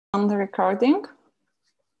On the recording.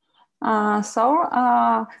 Hi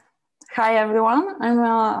everyone.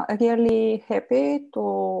 I'm really happy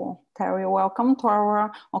to tell you welcome to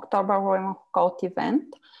our October WWCode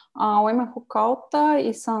event. WWCode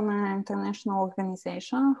is an international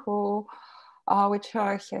organization which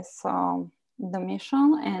has the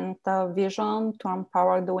mission and the vision to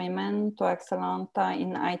empower the women to excel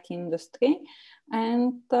in IT industry.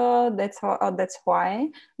 And that's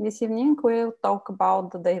why this evening we'll talk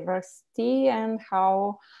about the diversity and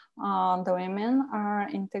how the women are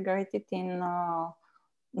integrated in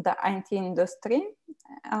the IT industry.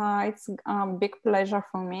 It's a big pleasure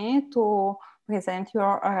for me to present you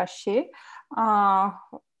Raashi,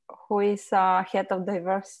 who is head of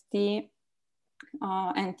diversity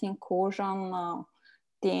and inclusion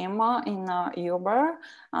team in Uber.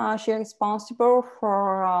 She's responsible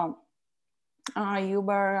for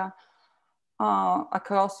Uber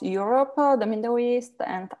across Europe, the Middle East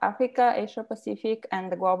and Africa, Asia Pacific,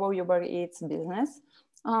 and the global Uber Eats business.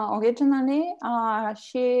 Originally,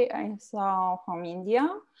 she is from India,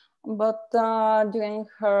 but during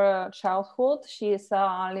her childhood, she is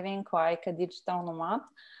living like a digital nomad,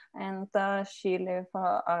 and she lives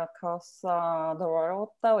across the world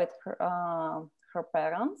with her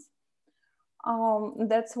parents.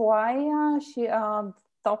 That's why she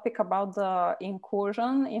topic about the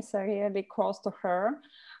inclusion is really close to her,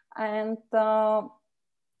 and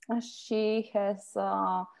she has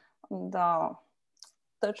the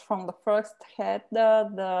touch from the first head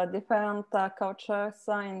the different cultures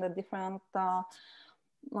in the different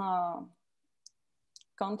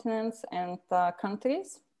continents and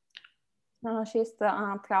countries. She's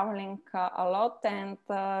traveling a lot, and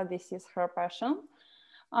this is her passion.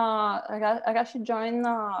 Raashi joined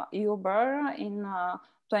Uber in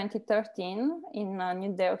 2013 in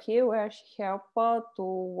New Delhi, where she helped to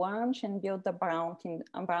launch and build a brand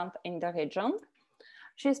in the region.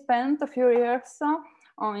 She spent a few years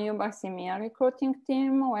on Uber's EMEA recruiting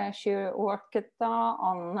team, where she worked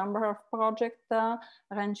on a number of projects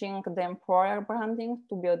ranging the employer branding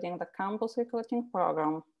to building the campus recruiting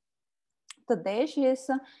program. Today, she is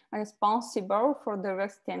responsible for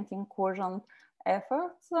diversity and inclusion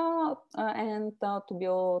efforts and to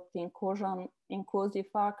build inclusive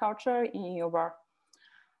culture in Uber.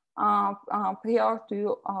 Prior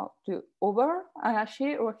to Uber,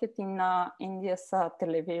 she worked in India's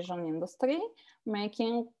television industry,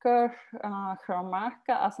 making her mark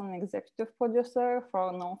as an executive producer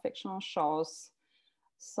for non-fiction shows.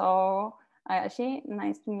 So, Raashi,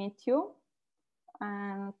 nice to meet you,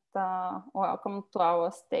 and welcome to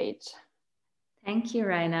our stage. Thank you,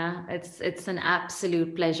 Raina. It's an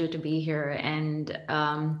absolute pleasure to be here. And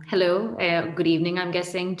hello, good evening, I'm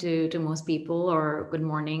guessing, to most people, or good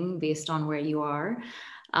morning based on where you are.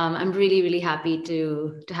 I'm really, really happy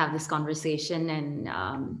to have this conversation. And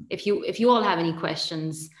if you all have any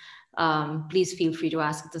questions, please feel free to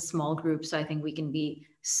ask. It's a small group, so I think we can be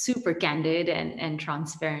super candid and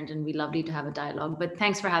transparent, and we'd lovely to have a dialogue. But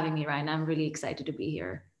thanks for having me, Raina. I'm really excited to be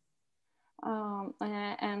here.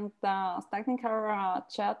 And starting our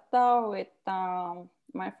chat with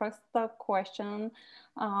my first question,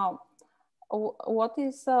 what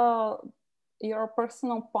is your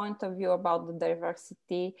personal point of view about the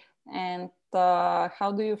diversity, and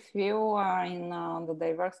how do you feel in the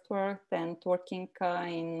diverse world and working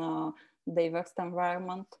in a diverse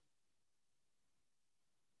environment?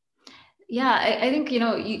 Yeah, I think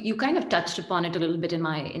you kind of touched upon it a little bit in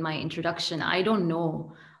my introduction. I don't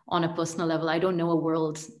know. On a personal level, I don't know a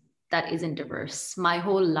world that isn't diverse. My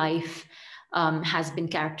whole life has been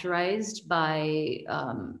characterized by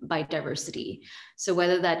diversity. So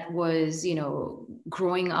whether that was,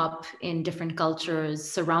 growing up in different cultures,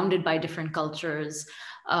 surrounded by different cultures,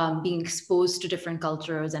 being exposed to different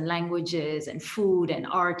cultures and languages and food and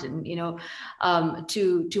art, and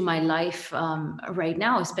to my life right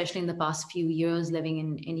now, especially in the past few years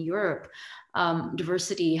living in Europe.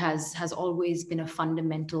 Diversity has always been a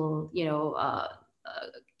fundamental,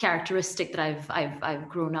 characteristic that I've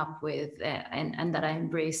grown up with and that I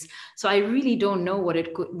embrace. So I really don't know what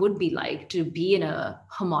it would be like to be in a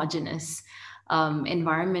homogenous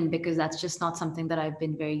environment, because that's just not something that I've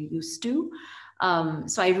been very used to.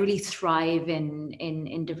 So I really thrive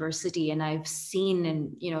in diversity, and I've seen,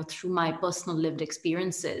 and through my personal lived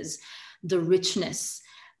experiences, the richness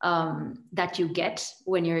that you get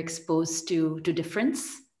when you're exposed to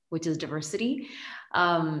difference, which is diversity.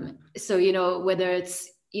 So whether it's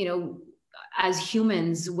as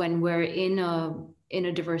humans, when we're in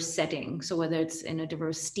a diverse setting, so whether it's in a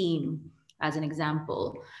diverse team, as an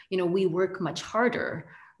example, we work much harder,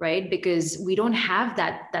 right? Because we don't have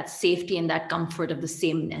that safety and that comfort of the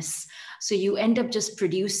sameness. So you end up just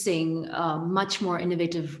producing much more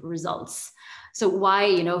innovative results. So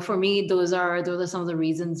why, for me, those are some of the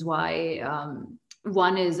reasons why.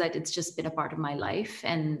 One is that it's just been a part of my life,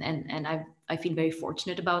 and I feel very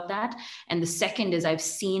fortunate about that. And the second is I've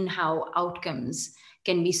seen how outcomes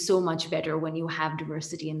can be so much better when you have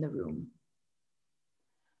diversity in the room.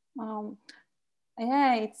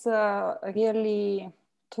 Yeah, it's really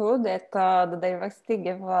true that the diversity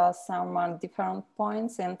gives some different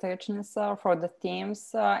points and richness for the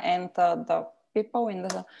teams and the people in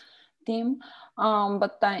the team.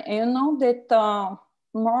 But you know that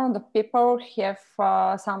more the people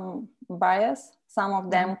have some bias, some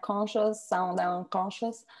of them conscious, some of them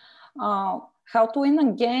unconscious. How to win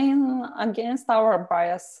again against our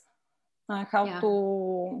bias? How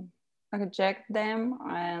to reject them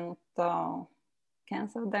and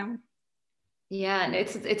cancel them? Yeah, and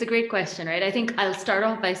it's a great question, right? I think I'll start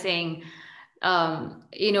off by saying,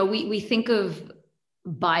 we think of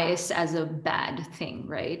bias as a bad thing,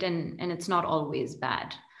 right? And it's not always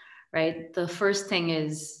bad, right? The first thing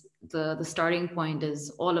is the starting point is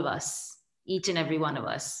all of us, each and every one of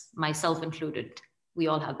us, myself included, we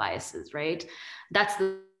all have biases, right? That's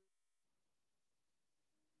the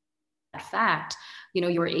fact,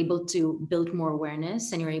 you're able to build more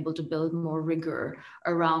awareness and you're able to build more rigor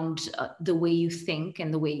around the way you think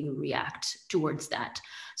and the way you react towards that.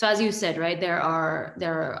 So as you said, right, there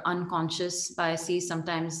are unconscious biases,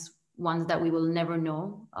 sometimes ones that we will never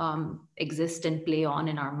know exist and play on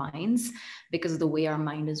in our minds because of the way our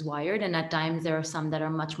mind is wired. And at times there are some that are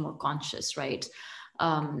much more conscious, right?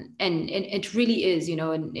 And it really is,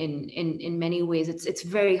 in many ways, it's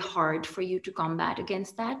very hard for you to combat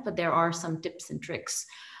against that, but there are some tips and tricks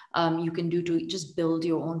you can do to just build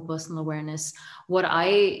your own personal awareness. What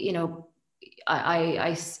I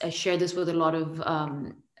share this with a lot of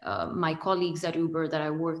my colleagues at Uber that I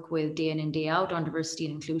work with day in and day out on diversity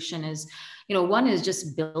and inclusion is, one is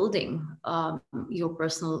just building your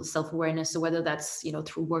personal self-awareness. So whether that's,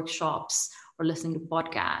 through workshops or listening to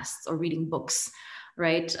podcasts or reading books,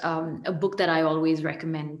 right? A book that I always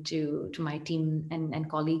recommend to my team and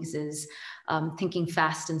colleagues is Thinking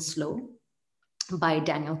Fast and Slow by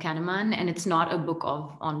Daniel Kahneman. And it's not a book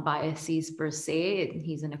on biases per se.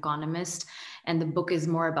 He's an economist. And the book is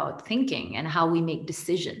more about thinking and how we make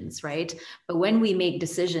decisions, right? But when we make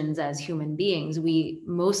decisions as human beings, we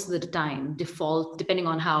most of the time default, depending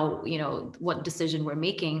on how, what decision we're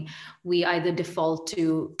making, we either default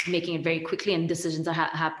to making it very quickly, and decisions are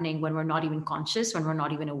happening when we're not even conscious, when we're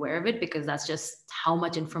not even aware of it, because that's just how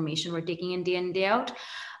much information we're taking in day out.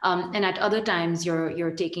 And at other times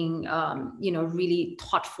you're taking, really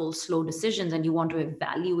thoughtful, slow decisions, and you want to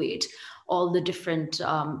evaluate all the different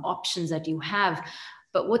options that you have.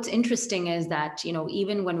 But what's interesting is that,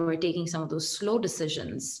 even when we're taking some of those slow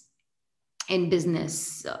decisions in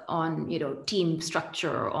business, on, team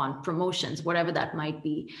structure, on promotions, whatever that might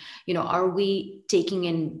be, are we taking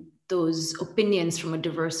in those opinions from a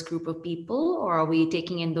diverse group of people, or are we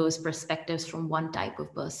taking in those perspectives from one type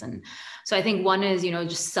of person? So I think one is,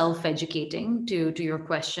 just self-educating, to your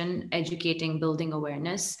question, educating, building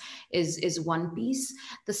awareness is one piece.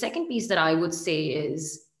 The second piece that I would say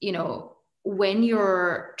is, when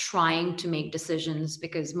you're trying to make decisions,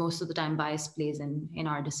 because most of the time bias plays in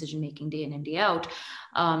our decision making day in and day out,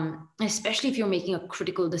 especially if you're making a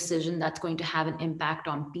critical decision that's going to have an impact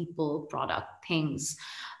on people, product, things,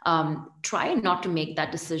 try not to make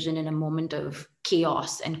that decision in a moment of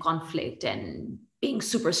chaos and conflict and being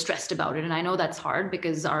super stressed about it. And I know that's hard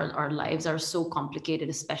because our lives are so complicated,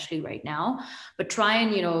 especially right now, but try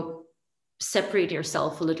and, separate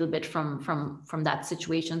yourself a little bit from that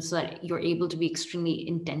situation so that you're able to be extremely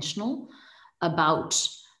intentional about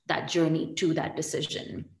that journey to that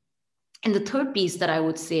decision. And the third piece that I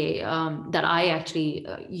would say that I actually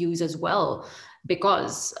use as well,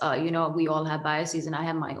 because, we all have biases and I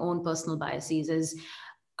have my own personal biases, is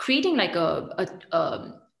creating like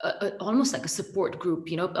almost like a support group,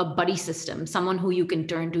 a buddy system, someone who you can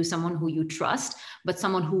turn to, someone who you trust, but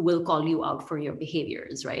someone who will call you out for your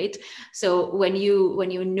behaviors, right? So when you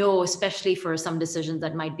especially for some decisions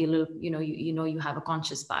that might be a little, you have a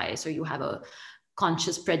conscious bias or you have a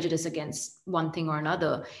conscious prejudice against one thing or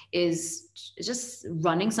another, is just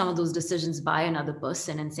running some of those decisions by another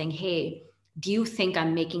person and saying, hey, do you think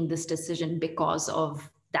I'm making this decision because of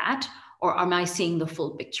that? Or am I seeing the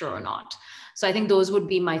full picture or not? So I think those would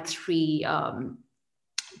be my three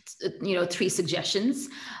suggestions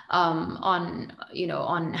on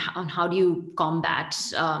how do you combat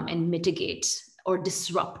and mitigate or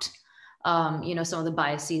disrupt some of the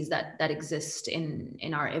biases that exist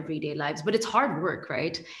in our everyday lives. But it's hard work,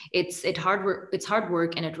 right? It's hard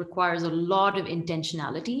work, and it requires a lot of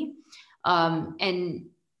intentionality. And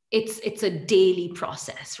it's a daily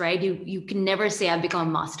process, right? You can never say I've become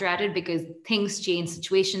a master at it, because things change,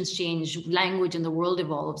 situations change, language and the world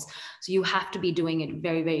evolves. So you have to be doing it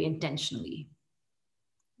very, very intentionally.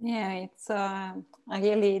 Yeah, it's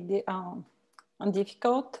really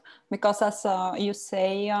difficult, because as you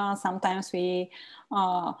say, sometimes we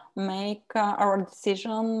make our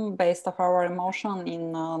decision based on our emotion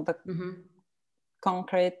in the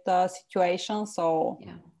concrete situation. So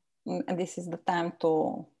this is the time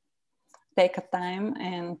to take a time,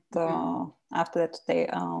 and after that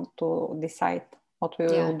to decide what we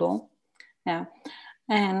will do. Yeah,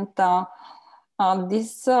 and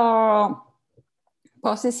this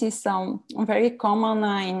process is very common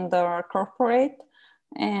in the corporate.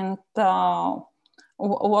 And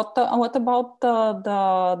what about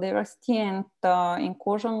the diversity and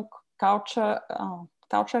inclusion culture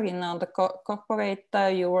in the corporate?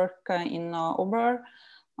 You work in Uber.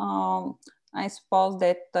 I suppose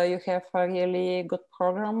that you have a really good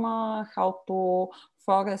program how to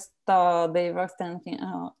foster diverse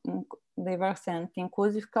and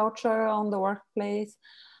inclusive culture on the workplace.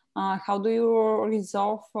 How do you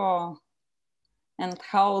resolve and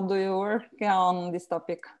how do you work on this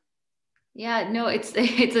topic? Yeah, no, it's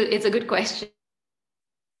a good question.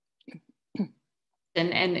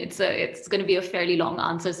 And it's going to be a fairly long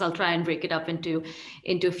answer, so I'll try and break it up into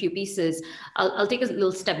a few pieces. I'll take a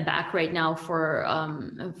little step back right now for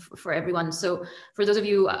everyone. So for those of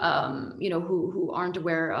you who aren't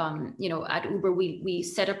aware, at Uber we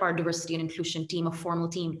set up our diversity and inclusion team, a formal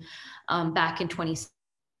team, back in 2017.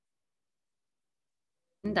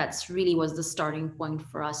 That's really was the starting point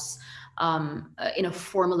for us in a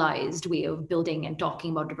formalized way of building and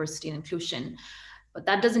talking about diversity and inclusion. But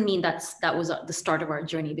that doesn't mean that was the start of our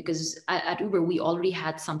journey, because at Uber, we already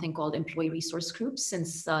had something called employee resource groups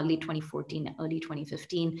since late 2014, early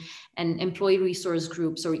 2015. And employee resource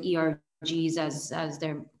groups, or ERGs as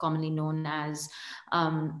they're commonly known as,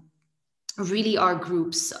 really are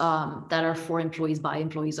groups that are for employees, by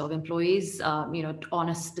employees, of employees, on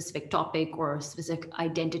a specific topic or a specific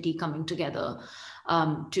identity, coming together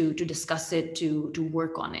to discuss it, to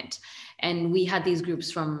work on it. And we had these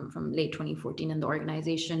groups from late 2014 in the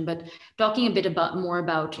organization. But talking a bit more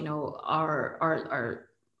about our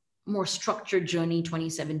more structured journey,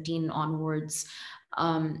 2017 onwards,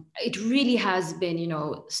 it really has been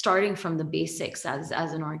starting from the basics as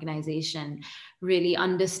an organization, really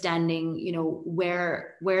understanding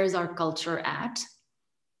where is our culture at,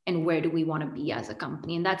 and where do we want to be as a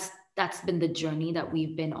company. And that's been the journey that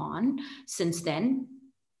we've been on since then.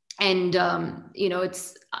 And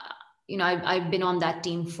it's I've been on that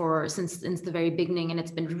team since the very beginning, and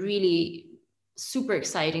it's been really super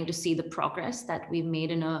exciting to see the progress that we've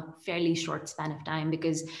made in a fairly short span of time,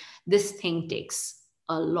 because this thing takes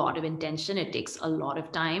a lot of intention, it takes a lot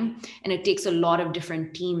of time, and it takes a lot of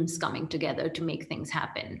different teams coming together to make things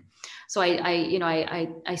happen. So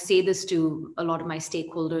I say this to a lot of my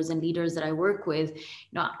stakeholders and leaders that I work with.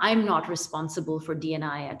 I'm not responsible for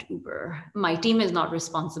D&I at Uber. My team is not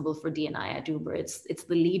responsible for D&I at Uber. It's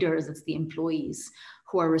the leaders, it's the employees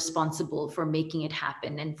who are responsible for making it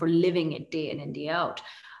happen and for living it day in and day out.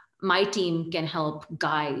 My team can help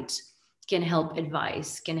guide, can help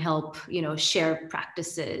advise, can help share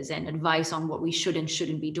practices and advice on what we should and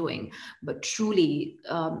shouldn't be doing. But truly,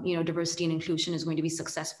 diversity and inclusion is going to be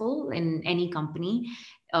successful in any company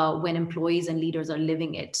when employees and leaders are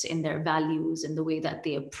living it in their values, in the way that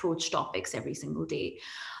they approach topics every single day.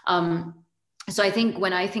 So I think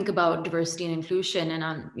when I think about diversity and inclusion, and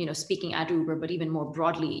I'm speaking at Uber, but even more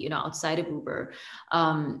broadly outside of Uber,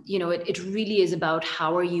 it really is about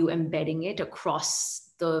how are you embedding it across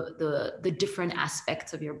the different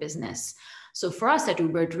aspects of your business. So for us at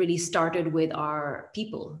Uber, it really started with our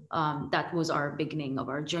people. That was our beginning of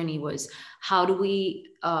our journey, was how do we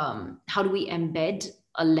embed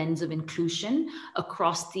a lens of inclusion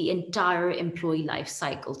across the entire employee life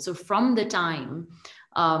cycle. So from the time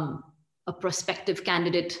a prospective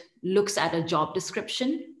candidate looks at a job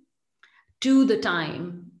description to the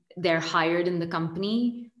time they're hired in the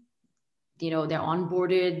company, they're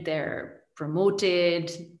onboarded, they're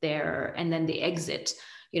promoted, and then they exit.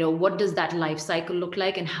 What does that life cycle look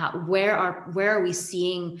like, and where are we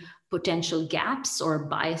seeing potential gaps or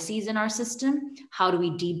biases in our system? How do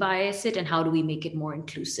we de-bias it, and how do we make it more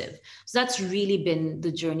inclusive? So that's really been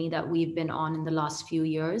the journey that we've been on in the last few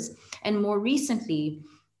years. And more recently,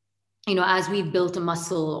 as we've built a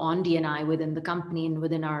muscle on D&I within the company and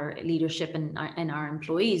within our leadership and our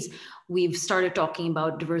employees, we've started talking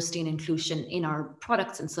about diversity and inclusion in our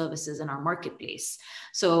products and services in our marketplace.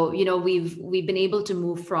 So, we've been able to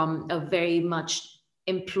move from a very much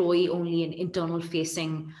employee only and internal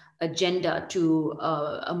facing agenda to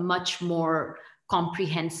a much more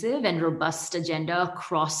comprehensive and robust agenda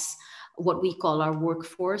across what we call our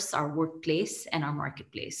workforce, our workplace, and our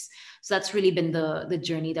marketplace. So that's really been the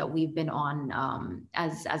journey that we've been on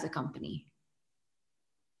as a company.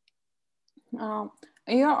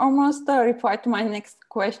 You almost replied to my next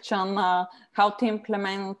question, how to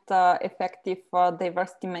implement effective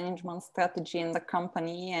diversity management strategy in the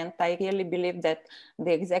company. And I really believe that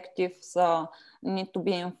the executives need to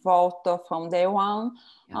be involved from day one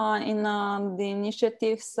in the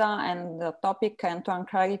initiatives and the topic, and to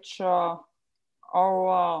encourage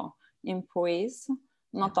our employees,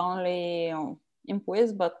 not only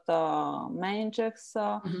employees, but managers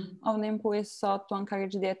of the employees, to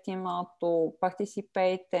encourage their team to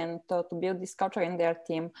participate and to build this culture in their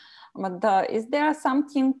team. But is there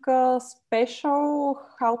something special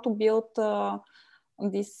how to build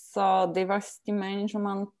this diversity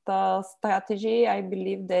management strategy? I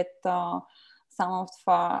believe that some of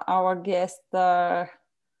our guests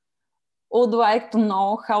would like to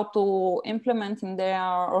know how to implement in their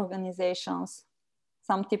organizations.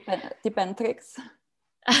 Some tip and tricks.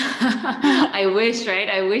 I wish, right?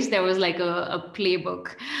 I wish there was like a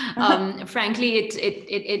playbook. Frankly,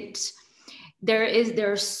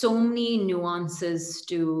 there are so many nuances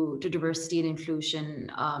to diversity and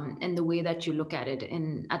inclusion, and the way that you look at it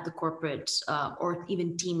at the corporate or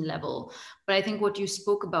even team level. But I think what you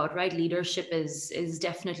spoke about, right? Leadership is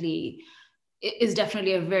definitely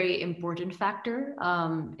a very important factor.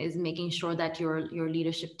 Is making sure that your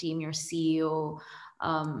leadership team, your CEO,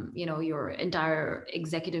 your entire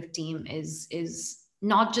executive team is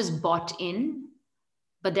not just bought in,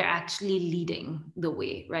 but they're actually leading the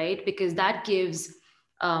way, right? Because that gives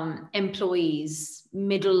employees,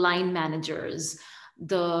 middle line managers,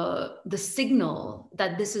 the signal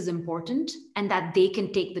that this is important and that they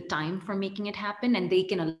can take the time for making it happen, and they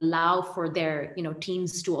can allow for their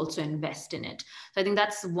teams to also invest in it. So I think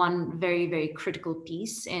that's one very, very critical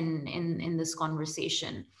piece in this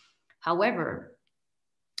conversation. However,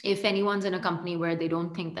 if anyone's in a company where they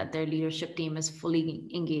don't think that their leadership team is fully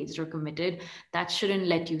engaged or committed, that shouldn't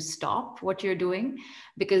let you stop what you're doing,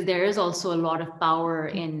 because there is also a lot of power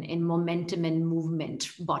in momentum and movement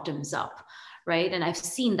bottoms up, right? And I've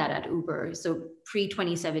seen that at Uber. So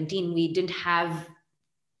pre-2017, we didn't have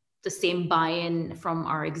the same buy-in from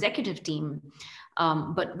our executive team,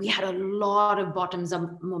 but we had a lot of bottoms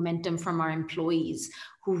up momentum from our employees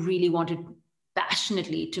who really wanted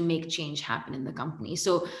passionately to make change happen in the company.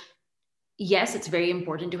 So yes, it's very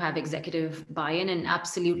important to have executive buy-in, and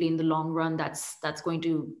absolutely in the long run, that's going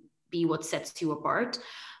to be what sets you apart.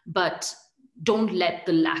 But don't let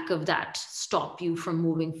the lack of that stop you from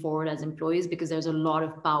moving forward as employees, because there's a lot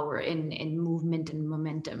of power in movement and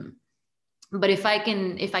momentum. But if I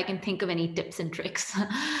can think of any tips and tricks,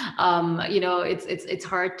 it's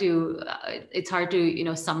hard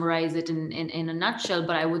to summarize it in a nutshell.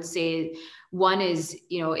 But I would say one is,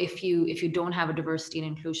 if you don't have a diversity and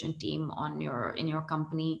inclusion team in your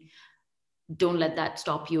company, don't let that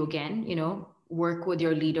stop you again. Work with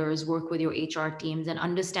your leaders, work with your HR teams, and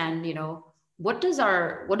understand, what does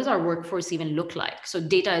our workforce even look like? So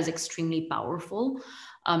data is extremely powerful.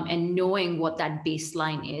 And knowing what that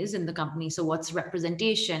baseline is in the company. So what's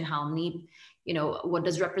representation? How many, what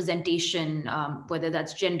does representation, whether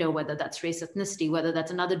that's gender, whether that's race, ethnicity, whether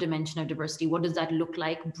that's another dimension of diversity, what does that look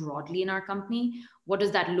like broadly in our company? What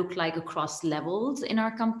does that look like across levels in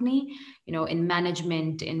our company? In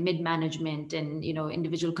management, in mid-management, and,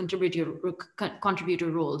 individual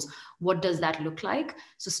contributor roles. What does that look like?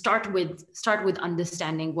 So start with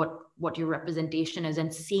understanding what your representation is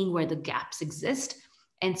and seeing where the gaps exist,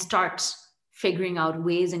 and start figuring out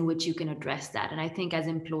ways in which you can address that. And I think as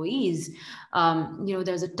employees,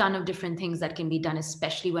 there's a ton of different things that can be done,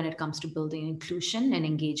 especially when it comes to building inclusion and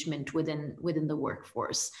engagement within the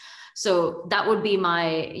workforce. So that would be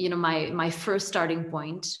my first starting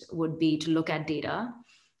point would be to look at data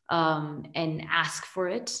and ask for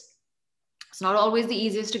it. It's not always the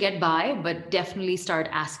easiest to get by, but definitely start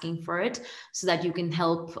asking for it so that you can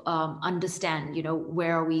help understand,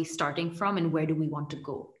 where are we starting from and where do we want to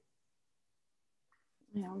go?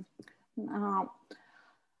 Yeah.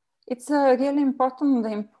 It's really important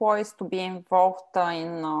the employees to be involved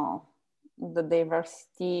in the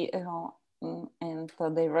diversity and the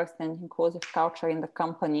diverse and inclusive culture in the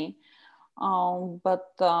company.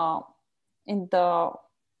 But in the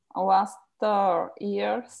last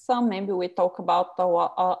years, maybe we talk about a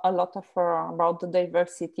lot of about the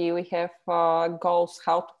diversity. We have goals,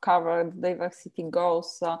 how to cover the diversity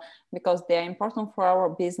goals, because they are important for our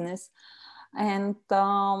business. And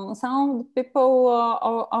some people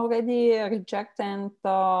already reject and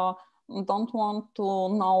don't want to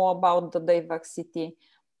know about the diversity.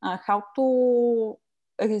 How to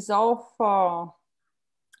resolve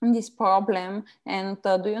this problem, and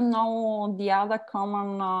do you know the other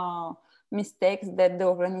common mistakes that the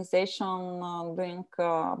organization doing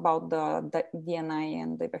about the D&I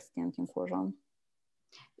and diversity and inclusion?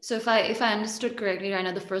 So if I understood correctly,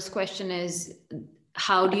 Raina, the first question is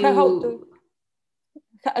how to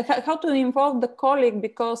involve the colleague,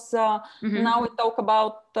 because now we talk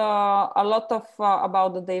about a lot of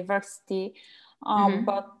about the diversity,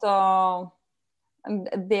 but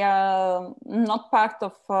they are not part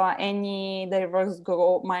of any diverse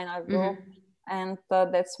group, minor group, and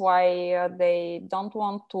that's why they don't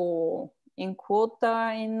want to include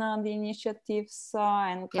in the initiatives,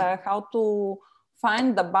 and how to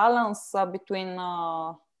find the balance between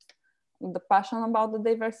the passion about the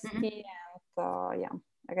diversity and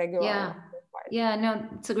regular. Yeah, no,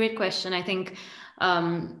 it's a great question. I think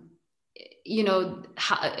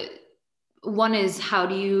one is, how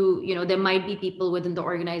do you there might be people within the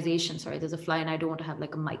organization. Sorry, there's a fly and I don't want to have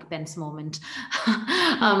like a Mike Pence moment.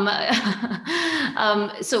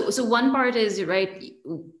 So one part is, right,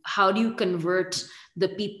 how do you convert the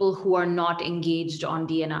people who are not engaged on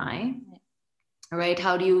D&I, right?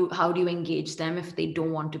 How do you engage them if they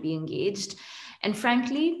don't want to be engaged? And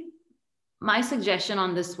frankly, my suggestion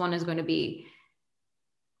on this one is going to be,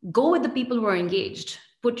 go with the people who are engaged.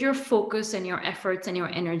 Put your focus and your efforts and your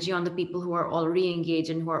energy on the people who are already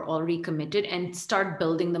engaged and who are already committed, and start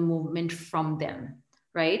building the movement from them,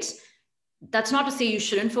 right? That's not to say you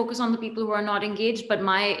shouldn't focus on the people who are not engaged, but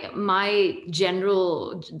the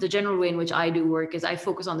general way in which I do work is I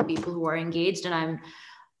focus on the people who are engaged, and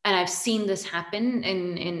I've seen this happen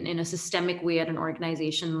in a systemic way at an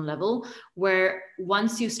organizational level, where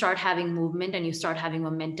once you start having movement and you start having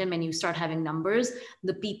momentum and you start having numbers,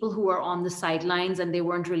 the people who are on the sidelines and they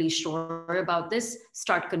weren't really sure about this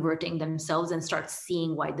start converting themselves and start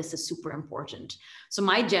seeing why this is super important. So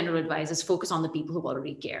my general advice is, focus on the people who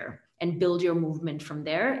already care and build your movement from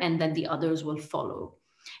there, and then the others will follow.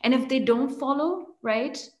 And if they don't follow,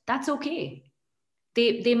 right, that's okay.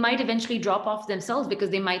 They might eventually drop off themselves, because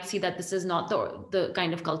they might see that this is not the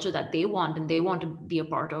kind of culture that they want and they want to be a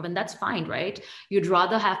part of, and that's fine, right? You'd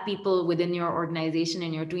rather have people within your organization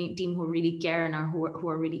and your team who really care and who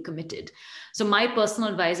are really committed. So my personal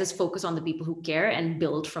advice is, focus on the people who care and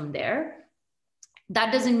build from there.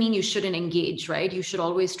 That doesn't mean you shouldn't engage, right? You should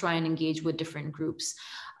always try and engage with different groups.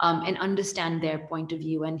 And understand their point of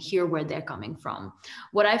view and hear where they're coming from.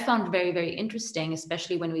 What I found very, very interesting,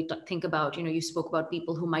 especially when we think about, you spoke about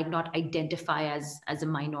people who might not identify as a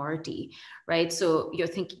minority, right? So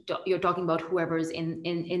you're talking about whoever's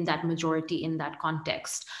in that majority, in that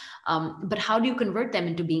context. But how do you convert them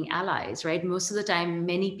into being allies, right? Most of the time,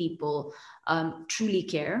 many people truly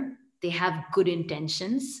care. They have good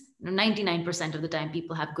intentions. 99% of the time,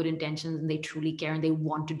 people have good intentions and they truly care and they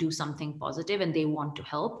want to do something positive and they want to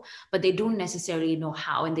help, but they don't necessarily know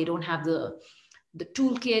how, and they don't have the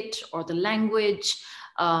toolkit or the language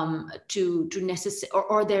to necessarily,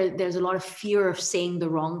 or there's a lot of fear of saying the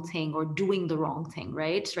wrong thing or doing the wrong thing,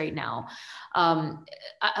 right now.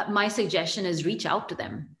 My suggestion is, reach out to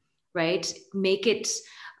them, right? Make it,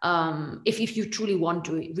 if you truly want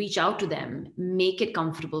to reach out to them, make it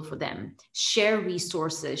comfortable for them. Share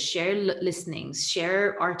resources, share listenings,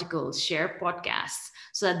 share articles, share podcasts,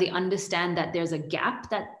 so that they understand that there's a gap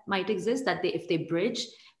that might exist, that if they bridge,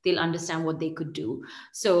 they'll understand what they could do.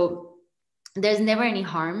 So there's never any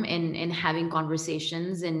harm in having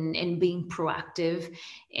conversations and being proactive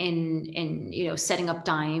in setting up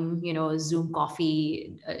time, a Zoom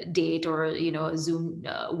coffee date, or a Zoom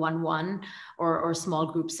one-one or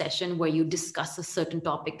small group session where you discuss a certain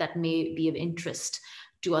topic that may be of interest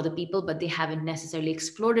to other people, but they haven't necessarily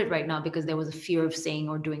explored it right now because there was a fear of saying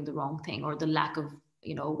or doing the wrong thing, or the lack of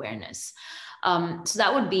awareness. So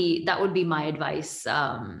that would be my advice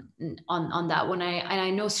on that one.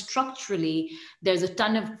 I know structurally there's a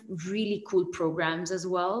ton of really cool programs as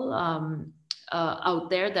well out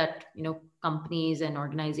there that companies and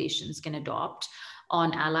organizations can adopt.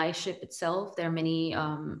 on allyship itself. There are many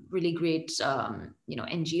really great,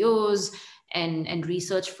 NGOs and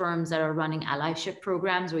research firms that are running allyship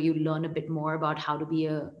programs where you learn a bit more about how to be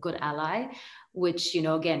a good ally, which,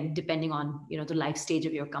 again, depending on, the life stage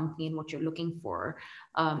of your company and what you're looking for,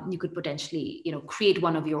 you could potentially, create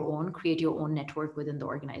one of your own, create your own network within the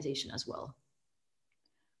organization as well.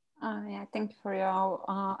 Yeah, thank you for your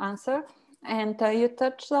answer. And you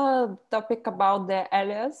touched the topic about the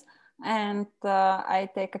allies, and I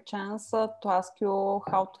take a chance to ask you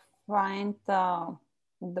how to find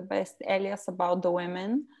the best allies about the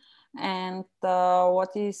women, and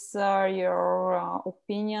what is your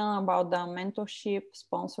opinion about the mentorship,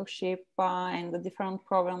 sponsorship, and the different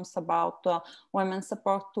programs about women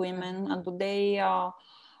support women, and do they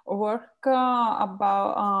work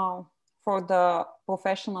about for the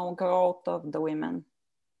professional growth of the women?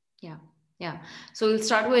 Yeah. So we'll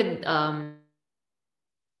start with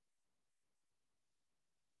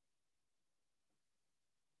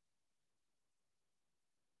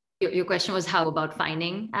your question was how about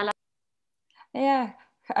finding allies? Yeah,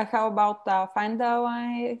 how about find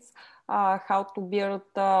allies, how to build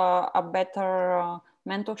a better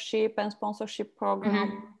mentorship and sponsorship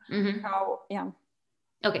program. How, yeah.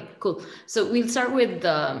 Okay, cool. So we'll start with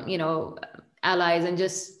allies, and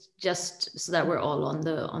just so that we're all on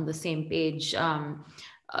the same page.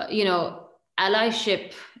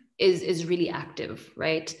 Allyship is really active,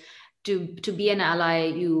 right? To be an ally,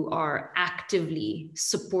 you are actively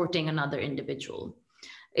supporting another individual.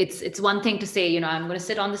 It's one thing to say, I'm going to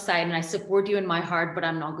sit on the side and I support you in my heart, but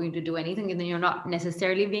I'm not going to do anything. And then you're not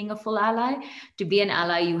necessarily being a full ally. To be an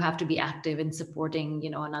ally, you have to be active in supporting,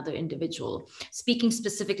 another individual. Speaking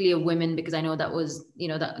specifically of women, because I know that was,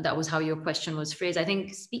 that was how your question was phrased. I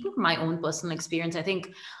think, speaking from my own personal experience, I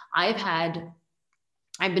think I've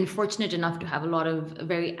been fortunate enough to have a lot of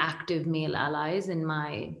very active male allies in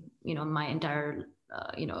my, my entire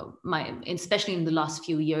especially in the last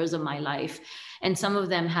few years of my life. And some of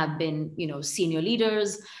them have been, senior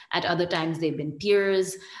leaders. At other times, they've been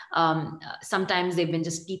peers. Sometimes they've been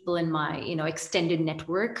just people in my, extended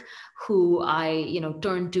network who I,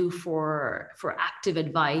 turn to for active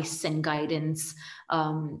advice and guidance.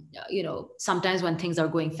 Sometimes when things are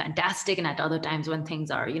going fantastic, and at other times when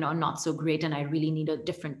things are, not so great, and I really need a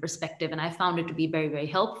different perspective. And I found it to be very, very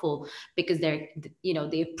helpful because they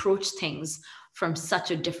approach things from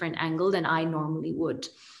such a different angle than I normally would.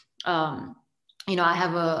 I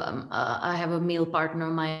have a male partner,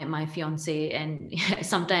 my fiance, and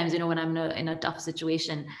sometimes, when I'm in a tough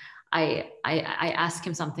situation, I ask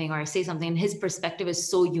him something or I say something, and his perspective is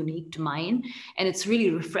so unique to mine. And it's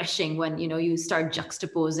really refreshing when, you start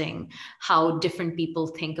juxtaposing how different people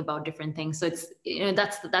think about different things. So it's,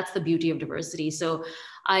 that's the beauty of diversity. So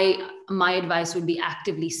my advice would be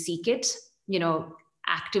actively seek it,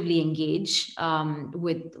 actively engage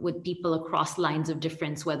with people across lines of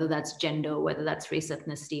difference, whether that's gender, whether that's race,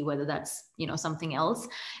 ethnicity, whether that's, something else,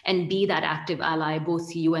 and be that active ally,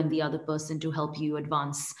 both you and the other person, to help you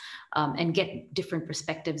advance and get different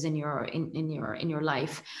perspectives in your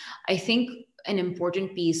life. I think an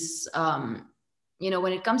important piece, when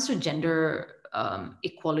it comes to gender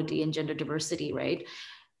equality and gender diversity, right?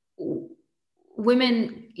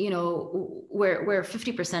 Women, we're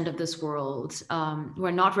 50% of this world.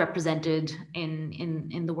 We're not represented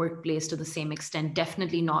in the workplace to the same extent,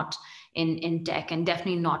 definitely not in tech, and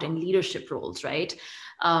definitely not in leadership roles, right?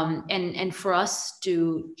 And for us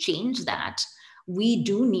to change that, we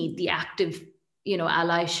do need the active,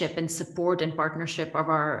 allyship and support and partnership of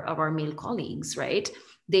our male colleagues, right?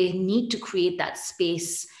 They need to create that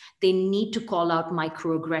space. They need to call out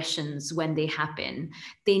microaggressions when they happen.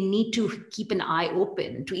 They need to keep an eye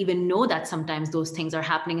open to even know that sometimes those things are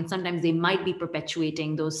happening, and sometimes they might be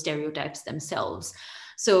perpetuating those stereotypes themselves.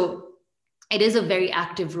 So it is a very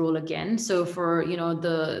active role again. So for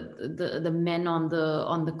the men on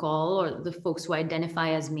the call, or the folks who identify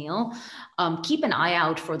as male, keep an eye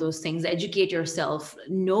out for those things. Educate yourself.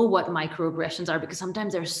 Know what microaggressions are, because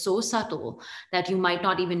sometimes they're so subtle that you might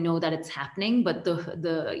not even know that it's happening. But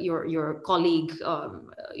your colleague,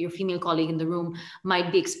 your female colleague in the room,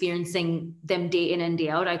 might be experiencing them day in and day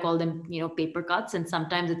out. I call them paper cuts, and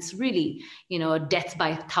sometimes it's really a death by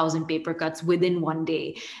 1,000 paper cuts within one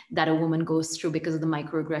day that a woman goes through because of the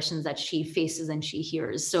microaggressions that she faces and she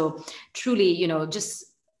hears. So truly, just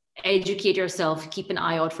educate yourself, keep an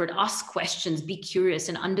eye out for it, ask questions, be curious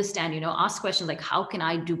and understand, ask questions like, how can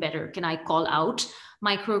I do better? Can I call out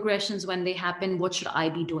microaggressions when they happen? What should I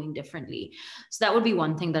be doing differently? So that would be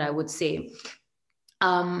one thing that I would say.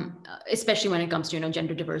 especially when it comes to,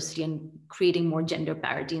 gender diversity and creating more gender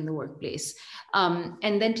parity in the workplace.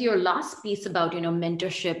 And then to your last piece about,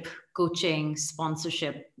 mentorship, coaching,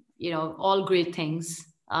 sponsorship, all great things.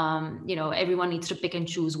 Everyone needs to pick and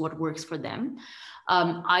choose what works for them.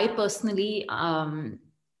 I personally, I'm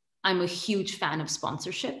a huge fan of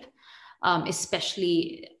sponsorship,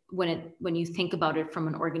 especially when you think about it from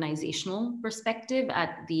an organizational perspective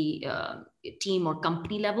at the team or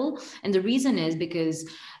company level. And the reason is because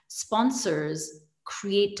sponsors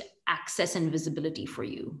create access and visibility for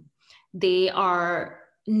you. They are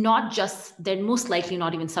not just, they're most likely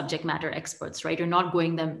not even subject matter experts, right? You're not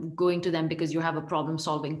going to them because you have a problem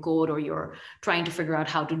solving code or you're trying to figure out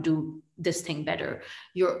how to do this thing better.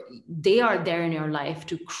 They are there in your life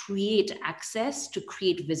to create access, to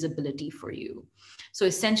create visibility for you. So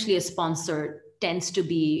essentially a sponsor tends to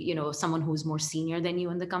be, someone who's more senior than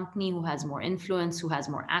you in the company, who has more influence, who has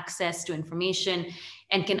more access to information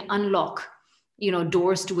and can unlock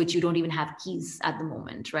doors to which you don't even have keys at the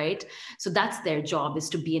moment, right? So that's their job, is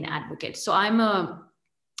to be an advocate. So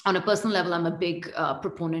on a personal level, I'm a big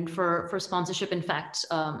proponent for sponsorship. In fact,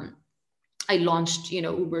 I launched,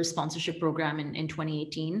 Uber's sponsorship program in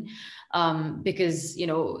 2018 because,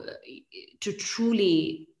 to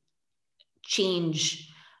truly change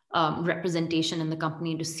representation in the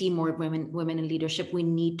company, to see more women in leadership, we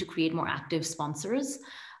need to create more active sponsors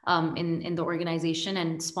in the organization,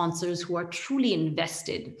 and sponsors who are truly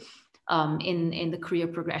invested in the career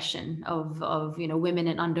progression of women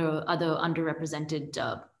and other underrepresented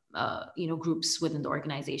groups within the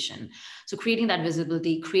organization. So creating that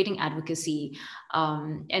visibility, creating advocacy,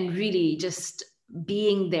 and really just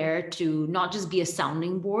being there to not just be a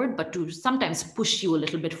sounding board, but to sometimes push you a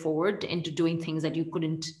little bit forward into doing things that you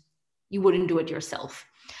wouldn't do it yourself.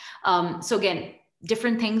 So again,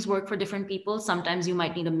 different things work for different people. Sometimes you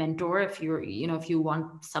might need a mentor if if you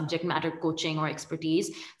want subject matter coaching or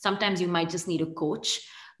expertise. Sometimes you might just need a coach,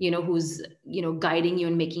 who's, guiding you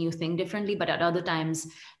and making you think differently. But at other times,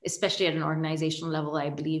 especially at an organizational level, I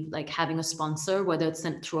believe like having a sponsor, whether it's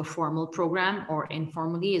through a formal program or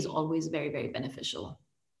informally, is always very, very beneficial.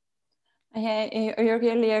 Yeah, you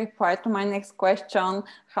really replied to my next question: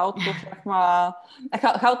 how to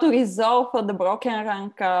how to resolve the broken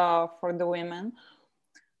rank for the women.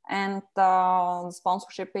 And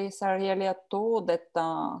sponsorship is really a tool that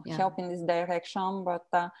help in this direction. But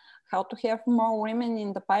how to have more women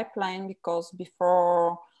in the pipeline, because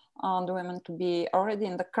before the women to be already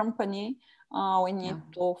in the company, we need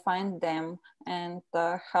to find them, and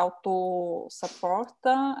how to support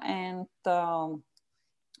and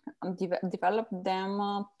develop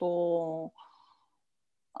them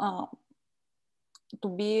to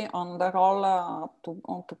be on the role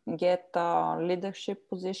to get a leadership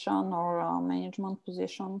position or a management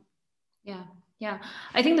position. Yeah.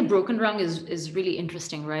 I think the broken rung is really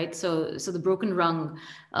interesting, right? So the broken rung,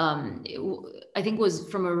 I think was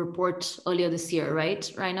from a report earlier this year, right,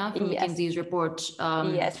 Raina, from McKinsey's report.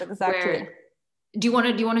 Yes, exactly. Do you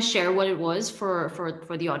want to share what it was for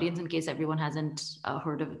the audience in case everyone hasn't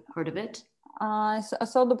heard of it?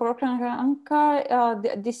 So the broken rank,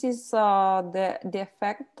 this is the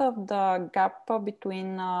effect of the gap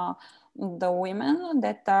between the women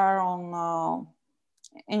that are on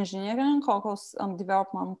engineering or on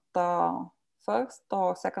development first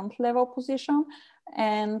or second level position,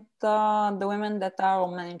 and the women that are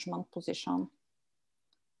on management position.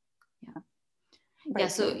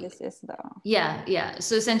 So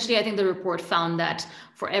essentially, I think the report found that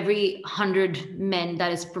for every 100 men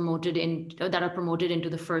that are promoted into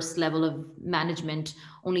the first level of management,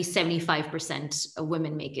 only 75% of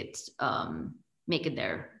women make it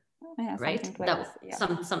there. Right, something like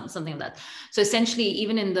that. So essentially,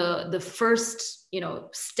 even in the first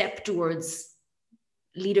step towards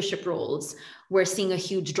leadership roles, we're seeing a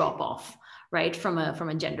huge drop off, right, from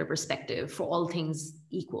a gender perspective, for all things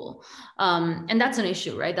equal, and that's an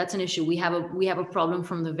issue, right? That's an issue. We have a problem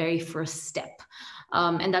from the very first step,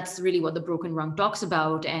 and that's really what the broken rung talks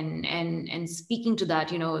about. And speaking to that,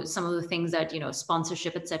 some of the things that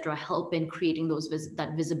sponsorship, etc., help in creating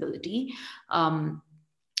that visibility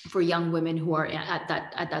for young women who are at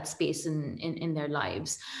that space in their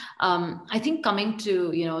lives. I think coming to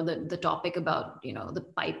the topic about the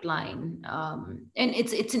pipeline, and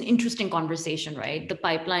it's an interesting conversation, right? The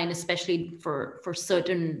pipeline, especially for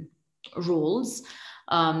certain roles,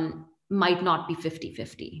 might not be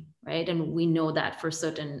 50-50, right? And we know that for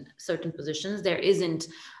certain positions there isn't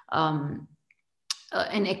an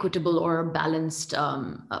equitable or balanced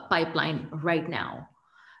pipeline right now.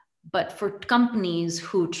 But for companies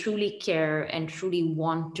who truly care and truly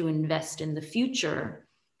want to invest in the future,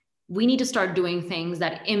 we need to start doing things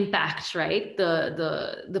that impact, right,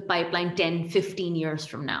 the pipeline 10, 15 years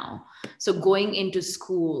from now. So going into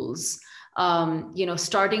schools,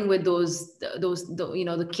 starting with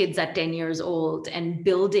the kids at 10 years old, and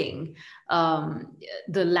building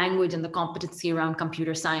the language and the competency around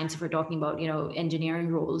computer science, if we're talking about, engineering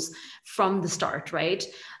roles from the start, right?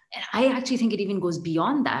 And I actually think it even goes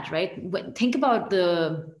beyond that, right? Think about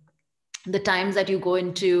the times that you go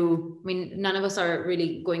into, I mean, none of us are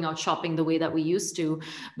really going out shopping the way that we used to,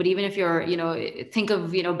 but even if you're, think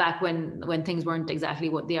of, back when things weren't exactly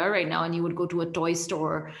what they are right now, and you would go to a toy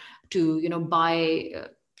store to,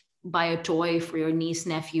 buy a toy for your niece,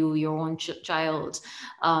 nephew, your own child,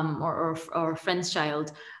 or friend's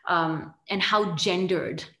child, and how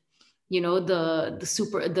gendered,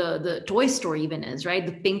 the toy store even is, right?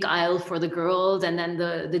 The pink aisle for the girls, and then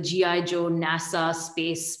the GI Joe, NASA,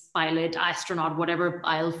 space pilot, astronaut, whatever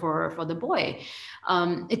aisle for the boy.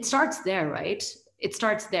 It starts there, right? It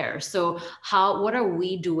starts there. So what are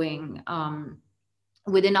we doing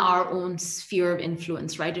within our own sphere of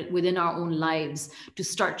influence, right? Within our own lives, to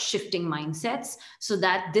start shifting mindsets, so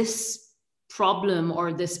that this problem,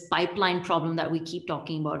 or this pipeline problem that we keep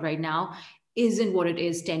talking about right now, isn't what it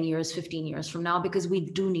is 10 years, 15 years from now, because we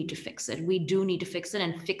do need to fix it. We do need to fix it,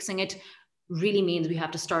 and fixing it really means we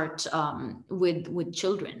have to start with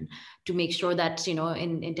children, to make sure that,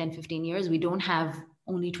 in 10, 15 years, we don't have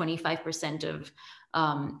only 25% of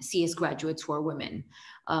CS graduates who are women,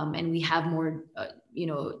 and we have more,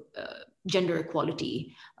 gender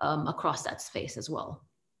equality across that space as well.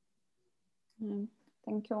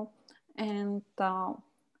 Thank you. And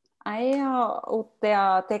I would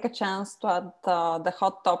take a chance to add the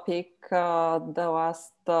hot topic the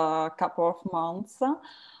last couple of months.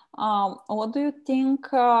 What do you think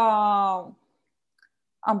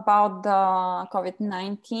about the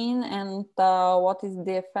COVID-19, and what is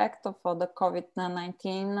the effect of the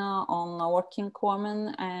COVID-19 on working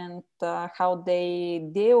women, and how they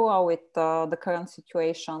deal with the current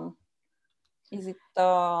situation? Is it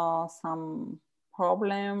some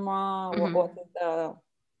problem? What is the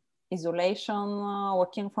isolation,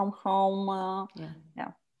 working from home?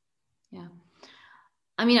 Yeah.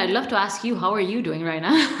 I mean, I'd love to ask you, how are you doing right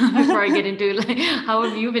now? Before I get into how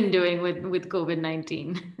have you been doing with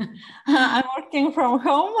COVID-19? I'm working from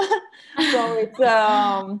home, so it's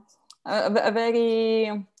a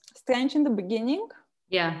very strange in the beginning.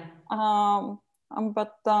 Yeah.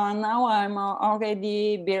 But now I'm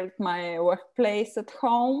already built my workplace at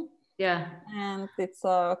home. Yeah. And it's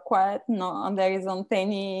quiet. No, there isn't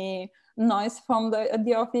any noise from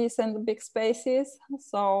the office and the big spaces.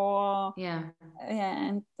 So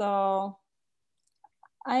and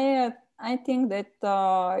I think that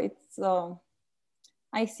it's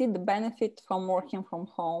I see the benefit from working from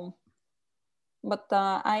home. But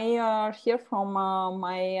I hear from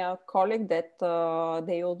my colleague that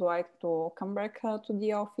they would like to come back to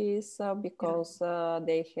the office because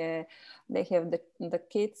they have the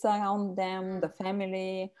kids around them, the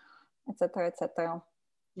family, etc., etc.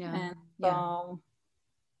 Yeah.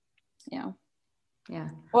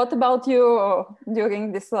 What about you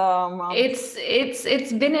during this month?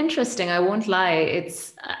 It's been interesting. I won't lie.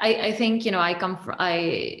 I think, I come from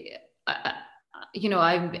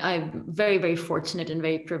I'm very, very fortunate and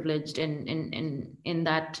very privileged in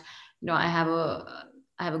that, I have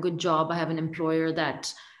a good job. I have an employer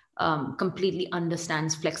that completely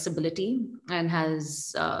understands flexibility, and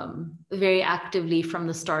has very actively from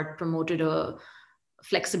the start promoted a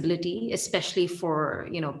flexibility, especially for,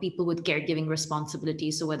 people with caregiving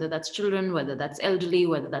responsibilities. So whether that's children, whether that's elderly,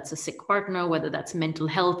 whether that's a sick partner, whether that's mental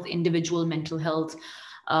health, individual mental health.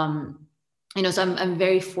 So I'm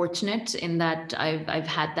very fortunate in that I've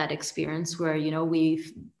had that experience where,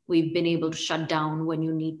 we've been able to shut down when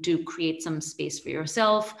you need to create some space for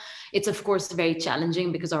yourself. It's of course very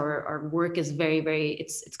challenging because our work is very, very,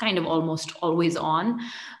 it's kind of almost always on,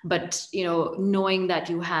 but, knowing that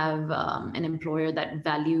you have an employer that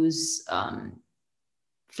values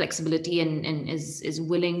flexibility and is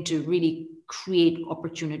willing to really create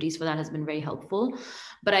opportunities for that has been very helpful.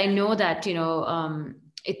 But I know that,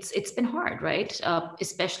 it's been hard, right?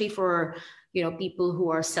 Especially for, people who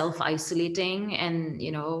are self-isolating and,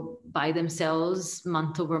 by themselves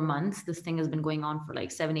month over month. This thing has been going on for like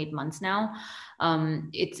 7-8 months now.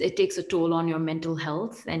 It takes a toll on your mental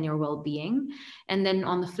health and your well-being. And then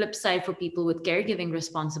on the flip side, for people with caregiving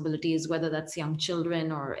responsibilities, whether that's young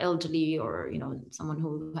children or elderly or, someone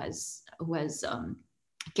who has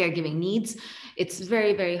caregiving needs, it's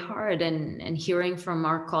very, very hard. And hearing from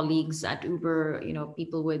our colleagues at Uber,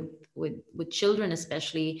 people with children,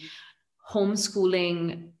 especially,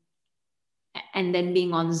 homeschooling and then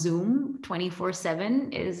being on Zoom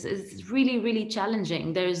 24/7 is really, really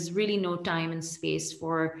challenging. There's really no time and space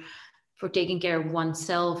for taking care of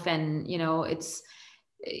oneself. And,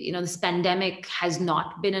 this pandemic has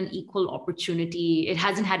not been an equal opportunity. It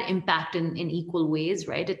hasn't had impact in equal ways,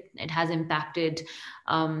 right? It has impacted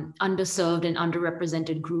underserved and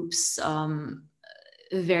underrepresented groups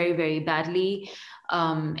very, very badly.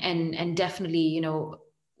 And definitely,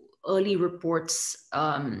 early reports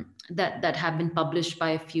that have been published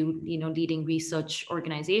by a few, leading research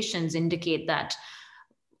organizations indicate that,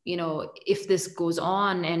 if this goes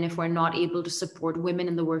on and if we're not able to support women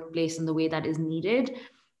in the workplace in the way that is needed,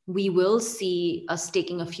 we will see us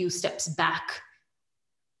taking a few steps back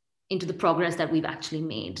into the progress that we've actually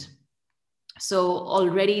made. So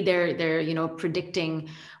already they're predicting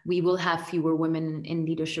we will have fewer women in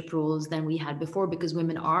leadership roles than we had before, because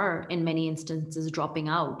women are in many instances dropping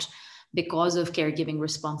out because of caregiving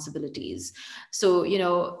responsibilities. So,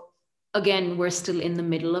 again, we're still in the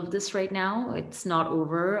middle of this right now. It's not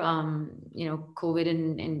over. COVID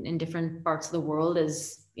in different parts of the world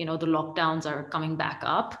is, the lockdowns are coming back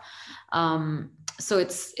up. So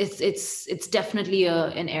it's definitely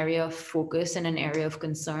an area of focus and an area of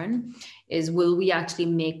concern. Is will we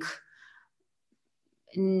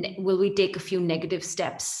take a few negative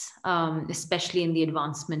steps, especially in the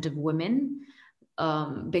advancement of women,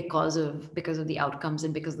 because of the outcomes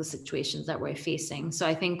and because of the situations that we're facing. So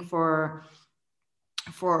I think for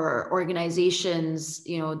organizations,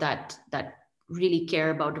 that really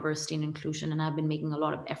care about diversity and inclusion and have been making a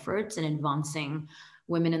lot of efforts in advancing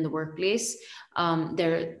women in the workplace,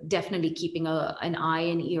 they're definitely keeping an eye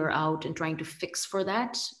and ear out and trying to fix for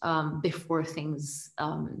that before things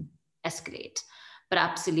escalate. But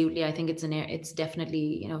absolutely, I think it's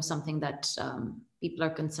definitely something that people are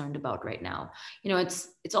concerned about right now.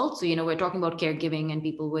 It's also we're talking about caregiving and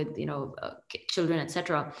people with children,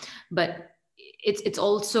 etc. But it's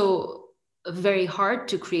also very hard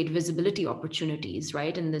to create visibility opportunities,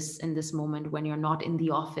 right? In this moment when you're not in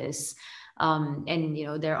the office. And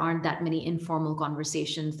there aren't that many informal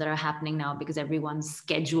conversations that are happening now because everyone's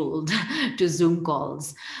scheduled to Zoom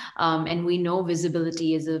calls. And we know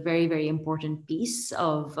visibility is a very, very important piece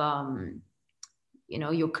of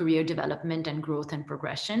your career development and growth and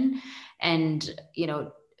progression. And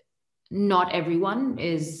not everyone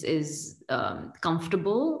is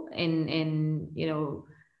comfortable in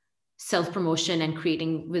self-promotion and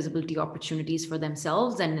creating visibility opportunities for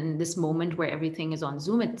themselves. And in this moment where everything is on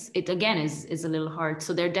Zoom, it again is a little hard.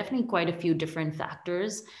 So there are definitely quite a few different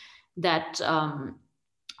factors that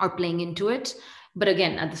are playing into it. But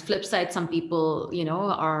again, at the flip side, some people,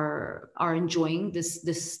 are enjoying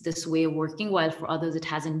this way of working, while for others, it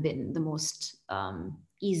hasn't been the most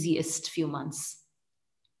easiest few months.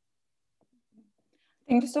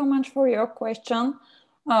 Thank you so much for your question,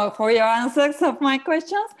 for your answers of my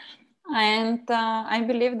questions. And I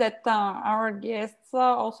believe that our guests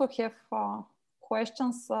also have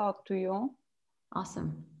questions to you.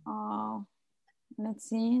 Awesome. Let's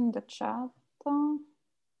see in the chat.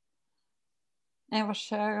 I will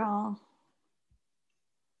share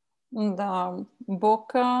the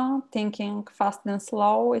book, Thinking Fast and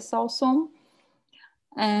Slow is awesome.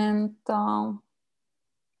 And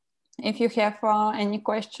if you have any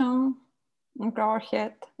question, go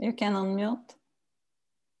ahead, you can unmute.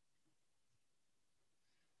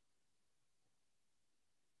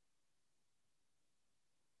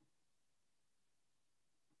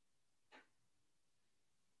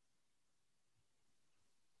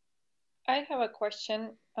 I have a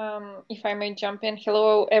question, if I may jump in.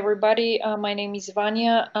 Hello, everybody. My name is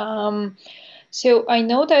Vanya. So I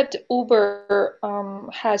know that Uber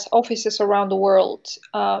has offices around the world.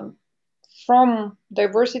 From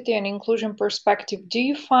diversity and inclusion perspective, do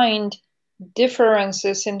you find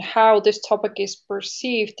differences in how this topic is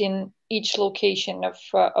perceived in each location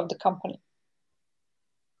of the company?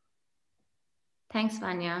 Thanks,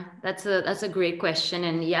 Vanya. That's a great question.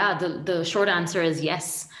 And yeah, the short answer is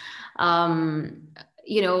yes. As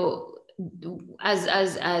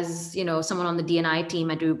someone on the D&I team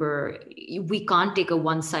at Uber, we can't take a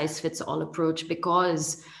one-size-fits-all approach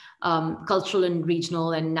because cultural and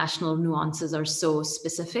regional and national nuances are so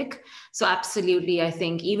specific. So absolutely, I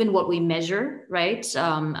think even what we measure, right,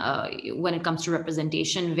 when it comes to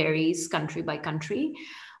representation varies country by country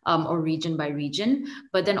or region by region,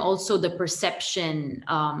 but then also the perception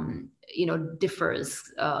differs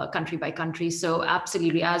country by country. So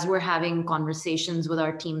absolutely, as we're having conversations with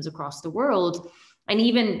our teams across the world, And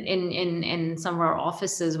even in some of our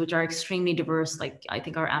offices, which are extremely diverse, like I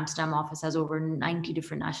think our Amsterdam office has over 90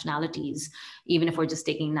 different nationalities, even if we're just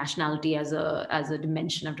taking nationality as a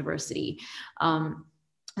dimension of diversity.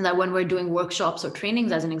 That when we're doing workshops or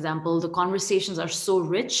trainings, as an example, the conversations are so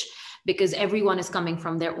rich because everyone is coming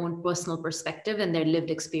from their own personal perspective and their lived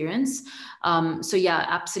experience. So yeah,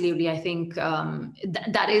 absolutely. I think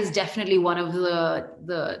that is definitely one of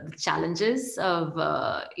the challenges of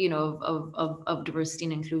of diversity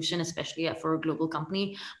and inclusion, especially for a global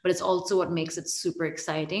company. But it's also what makes it super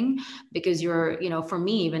exciting, because for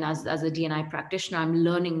me, even as a D&I practitioner, I'm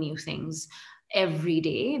learning new things every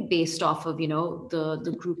day based off of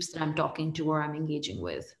the groups that I'm talking to or I'm engaging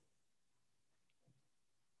with.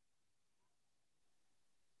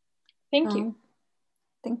 Thank you.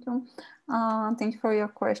 Thank you. Thank you for your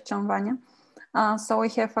question, Vanya. So we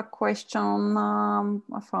have a question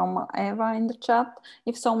from Eva in the chat.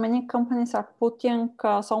 If so many companies are putting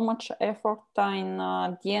so much effort in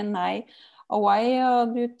D&I, why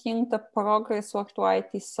do you think the progress worldwide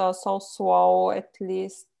is so slow? At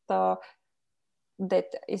least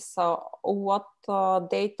that is what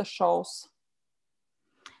data shows.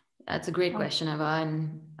 That's a great question, Eva,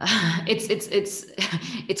 and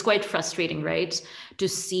it's quite frustrating, right, to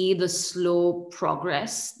see the slow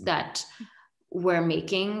progress that we're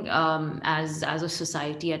making as a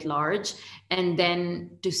society at large, and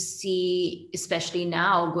then to see, especially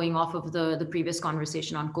now, going off of the previous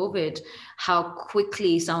conversation on COVID, how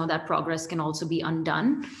quickly some of that progress can also be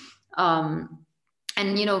undone. And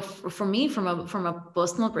for me, from a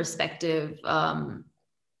personal perspective,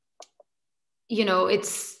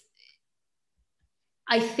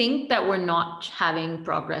 I think that we're not having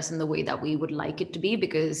progress in the way that we would like it to be,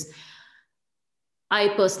 because I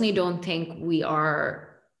personally don't think we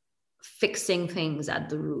are fixing things at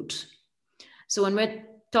the root. So when we're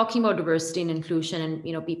talking about diversity and inclusion, and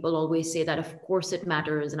people always say that of course it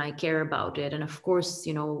matters and I care about it, and of course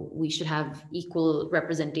we should have equal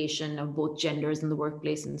representation of both genders in the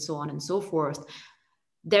workplace and so on and so forth.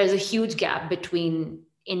 There's a huge gap between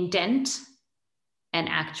intent and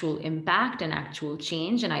actual impact and actual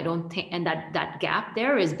change. And I don't think, and that gap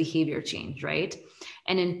there is behavior change, right?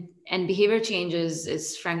 And behavior change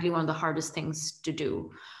is frankly one of the hardest things to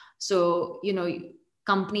do. So,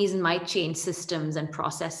 companies might change systems and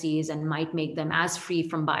processes and might make them as free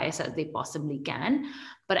from bias as they possibly can.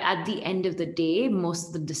 But at the end of the day, most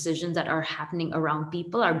of the decisions that are happening around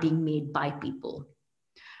people are being made by people,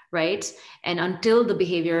 right? And until the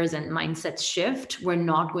behaviors and mindsets shift, we're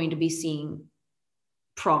not going to be seeing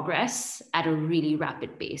progress at a really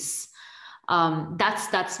rapid pace.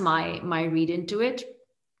 That's my read into it.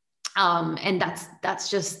 And that's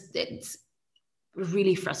just, it's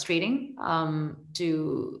really frustrating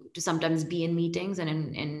to sometimes be in meetings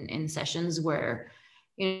and in sessions where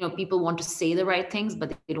people want to say the right things,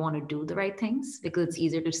 but they don't want to do the right things, because it's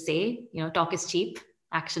easier to say, talk is cheap,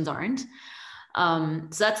 actions aren't.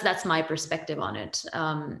 So that's my perspective on it.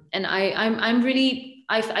 And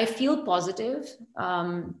I feel positive.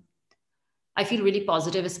 I feel really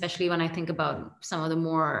positive, especially when I think about some of the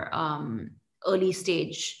more early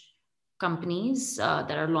stage companies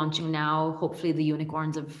that are launching now, hopefully the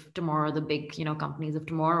unicorns of tomorrow, the big companies of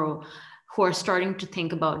tomorrow, who are starting to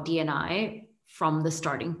think about D&I from the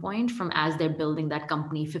starting point, from as they're building that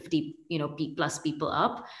company 50 plus people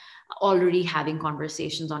up, already having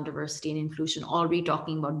conversations on diversity and inclusion, already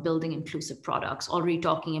talking about building inclusive products, already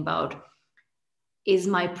talking about, is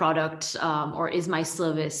my product or is my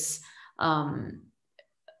service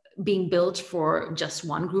being built for just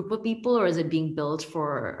one group of people, or is it being built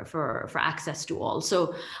for access to all?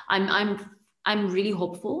 So I'm really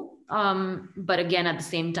hopeful. But again, at the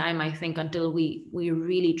same time, I think until we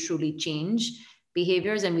really truly change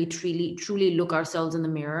behaviors and we truly look ourselves in the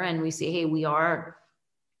mirror and we say, hey, we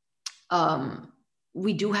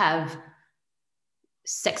do have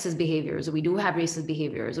sexist behaviors, or we do have racist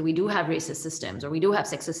behaviors, or we do have racist systems, or we do have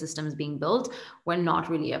sexist systems being built, we're not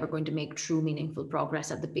really ever going to make true meaningful progress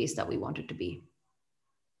at the pace that we want it to be.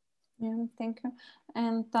 Yeah, thank you.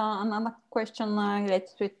 And another question related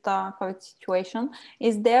with the COVID situation.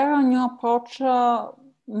 Is there a new approach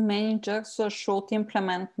managers should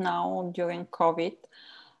implement now during COVID?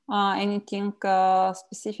 Anything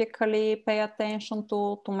specifically pay attention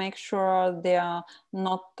to make sure they are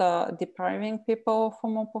not depriving people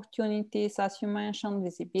from opportunities, as you mentioned,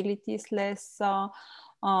 visibility is less,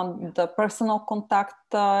 the personal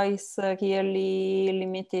contact is really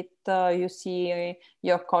limited. You see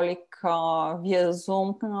your colleague via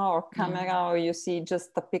Zoom or camera, or you see just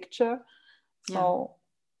a picture. So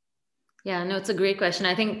yeah, no, it's a great question.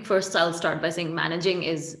 I think first I'll start by saying managing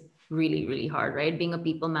is really, really hard, right? Being a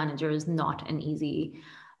people manager is not an easy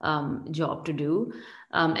job to do.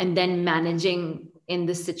 And then managing in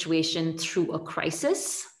this situation through a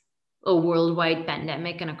crisis, a worldwide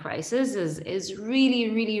pandemic and a crisis is really,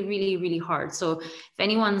 really, really, really hard. So if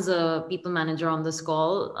anyone's a people manager on this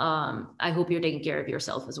call, I hope you're taking care of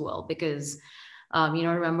yourself as well, because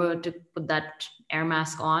remember to put that air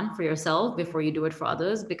mask on for yourself before you do it for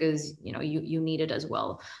others, because you need it as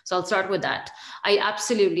well. So I'll start with that.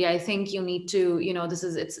 I think you need to,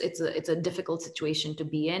 it's a difficult situation to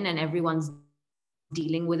be in, and everyone's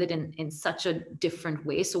dealing with it in such a different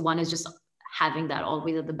way. So one is just having that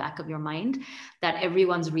always at the back of your mind, that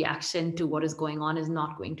everyone's reaction to what is going on is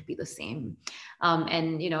not going to be the same.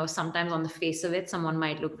 And sometimes on the face of it, someone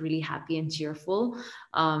might look really happy and cheerful,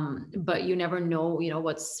 but you never know,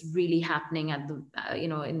 what's really happening at the,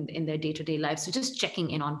 in their day-to-day life. So just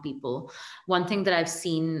checking in on people. One thing that I've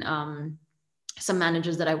seen some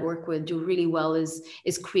managers that I work with do really well is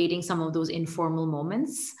creating some of those informal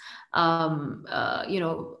moments. And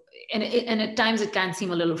at times it can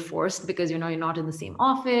seem a little forced, because you're not in the same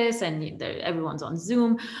office and everyone's on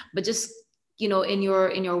Zoom, but just in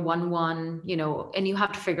your one-one, and you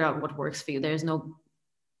have to figure out what works for you. There's no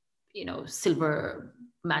silver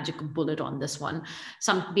magic bullet on this one.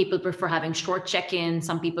 Some people prefer having short check-in,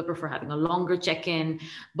 some people prefer having a longer check-in,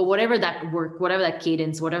 but whatever that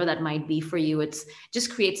cadence, whatever that might be for you, it's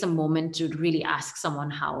just creates a moment to really ask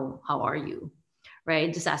someone, how are you?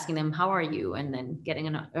 Right? Just asking them, how are you? And then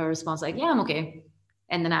getting a response like, yeah, I'm okay.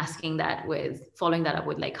 And then following that up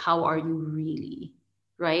with like, how are you really?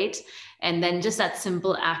 Right? And then just that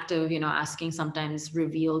simple act of, asking sometimes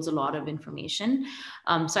reveals a lot of information.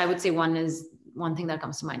 So I would say one thing that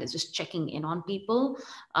comes to mind is just checking in on people,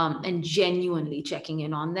 and genuinely checking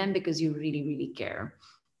in on them because you really, really care.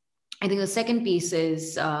 I think the second piece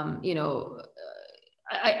is, I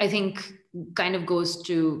think kind of goes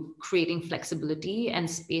to creating flexibility and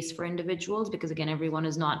space for individuals, because again, everyone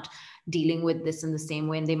is not dealing with this in the same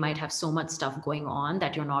way, and they might have so much stuff going on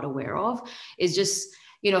that you're not aware of. It's just,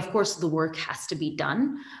 of course the work has to be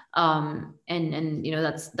done. And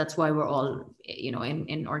that's why we're all,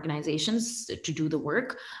 in organizations to do the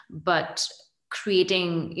work, but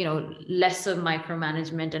creating, less of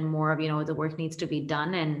micromanagement and more of, the work needs to be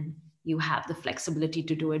done, and you have the flexibility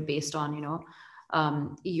to do it based on,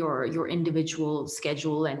 your individual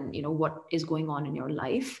schedule and what is going on in your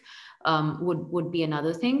life, would be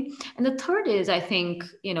another thing. And the third is, I think,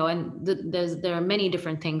 and there are many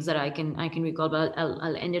different things that I can recall, but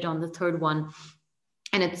I'll end it on the third one.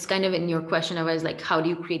 And it's kind of in your question, I was like, how do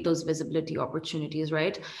you create those visibility opportunities,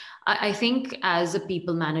 right? I think as a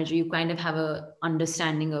people manager, you kind of have a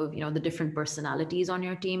understanding of, the different personalities on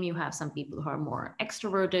your team. You have some people who are more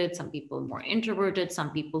extroverted, some people more introverted,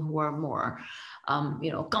 some people who are more,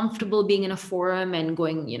 comfortable being in a forum and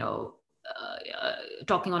going,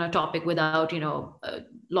 talking on a topic without,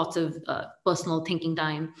 lots of personal thinking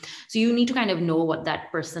time. So you need to kind of know what that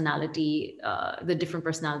personality, the different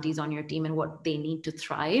personalities on your team and what they need to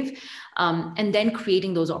thrive, and then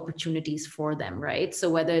creating those opportunities for them, right? So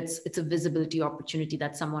whether it's a visibility opportunity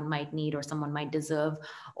that someone might need or someone might deserve,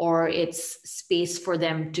 or it's space for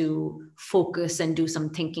them to focus and do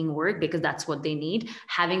some thinking work because that's what they need,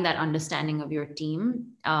 having that understanding of your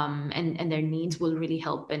team and their needs will really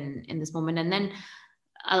help in this moment. And then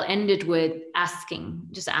I'll end it with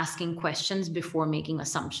asking questions before making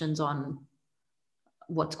assumptions on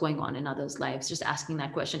what's going on in others' lives. Just asking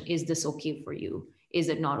that question: is this okay for you? Is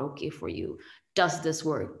it not okay for you? Does this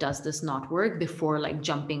work? Does this not work? Before like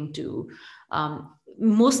jumping to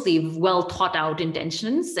mostly well thought out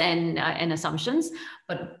intentions and assumptions,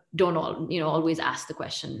 but don't always ask the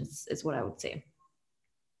questions is what I would say.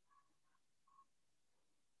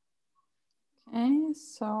 Okay,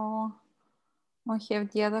 so we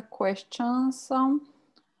have the other questions.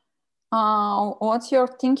 What's your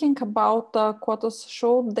thinking about quotas?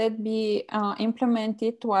 Should that be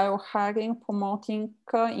implemented while hiring, promoting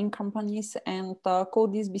in companies, and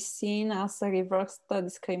could this be seen as a reverse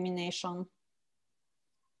discrimination?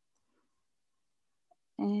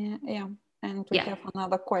 Yeah, and we have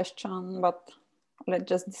another question, but let's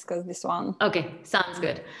just discuss this one. Okay, sounds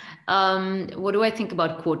good. What do I think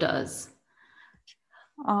about quotas?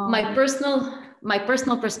 My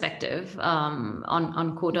personal perspective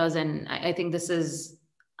on quotas, and I think this is,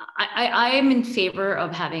 I am in favor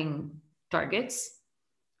of having targets,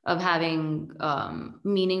 of having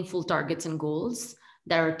meaningful targets and goals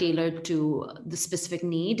that are tailored to the specific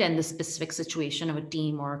need and the specific situation of a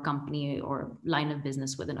team or a company or line of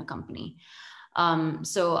business within a company.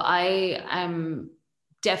 So I am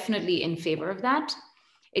definitely in favor of that.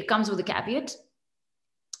 It comes with a caveat.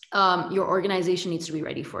 your organization needs to be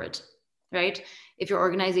ready for it, right? If your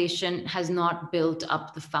organization has not built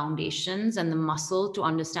up the foundations and the muscle to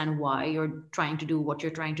understand why you're trying to do what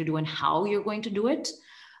you're trying to do and how you're going to do it,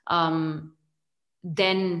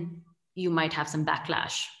 then you might have some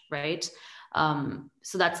backlash, right?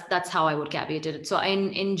 So that's how I would caveat it. So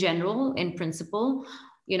in general, in principle,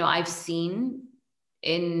 I've seen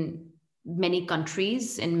in many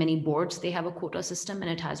countries, in many boards, they have a quota system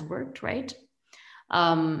and it has worked, right?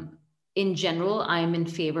 In general, I'm in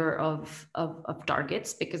favor of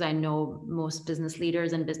targets, because I know most business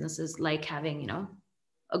leaders and businesses like having,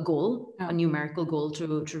 a goal, a numerical goal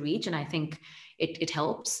to reach. And I think it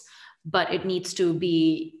helps, but it needs to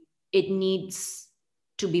be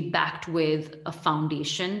backed with a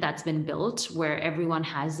foundation that's been built where everyone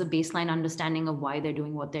has a baseline understanding of why they're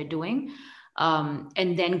doing what they're doing.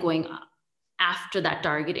 And then going after that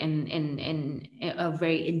target in a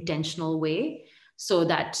very intentional way, so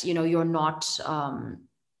that you're not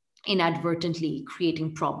inadvertently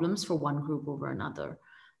creating problems for one group over another.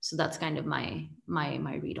 So that's kind of my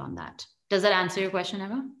read on that. Does that answer your question,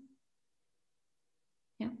 Eva?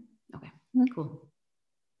 Yeah. Okay. Cool.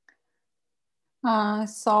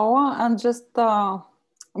 So just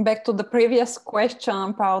back to the previous question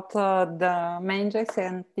about the managers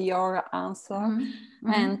and your answer.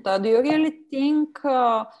 And do you really think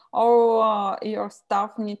all your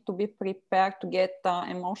staff need to be prepared to get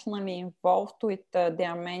emotionally involved with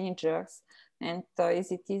their managers? And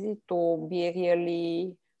is it easy to be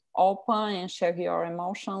really open and share your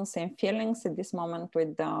emotions and feelings at this moment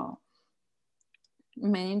with the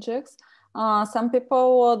managers? Some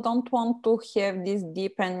people don't want to have this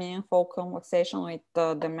deep and meaningful conversation with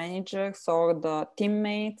the managers or the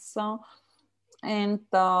teammates. And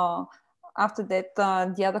after that,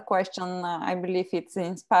 the other question, I believe it's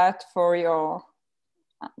inspired for your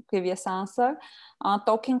previous answer.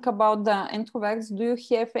 Talking about the introverts, do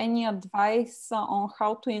you have any advice on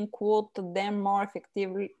how to include them more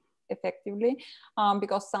effectively?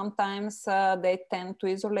 Because sometimes they tend to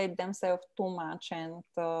isolate themselves too much, and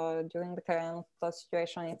during the current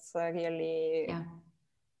situation, it's really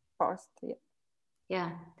forced.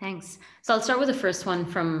 Yeah, thanks. So I'll start with the first one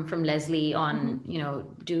from Leslie on,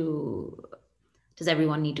 does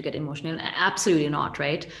everyone need to get emotional? Absolutely not,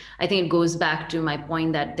 right? I think it goes back to my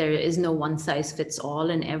point that there is no one size fits all,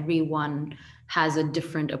 and everyone has a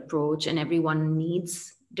different approach and everyone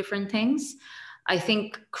needs different things. I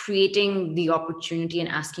think creating the opportunity and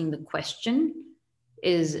asking the question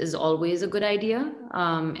is always a good idea.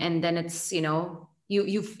 And then it's,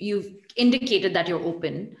 you've indicated that you're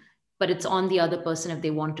open, but it's on the other person if they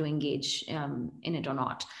want to engage in it or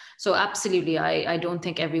not. So absolutely, I don't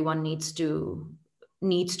think everyone needs to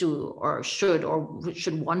or should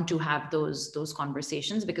want to have those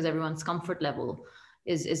conversations, because everyone's comfort level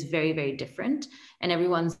is very, very different, and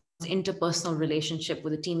everyone's interpersonal relationship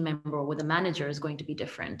with a team member or with a manager is going to be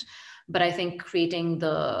different. But I think creating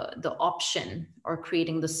the option or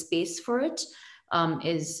creating the space for it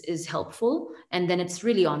is helpful, and then it's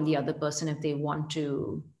really on the other person if they want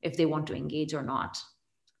to engage or not.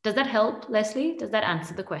 Does that help, Leslie? Does that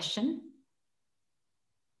answer the question?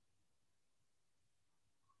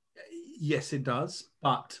 Yes, it does.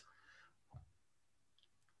 But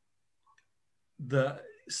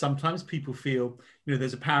sometimes people feel,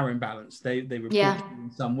 there's a power imbalance. They report to you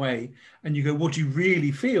in some way, and you go, what do you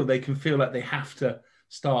really feel? They can feel like they have to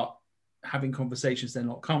start having conversations they're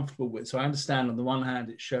not comfortable with. So I understand on the one hand,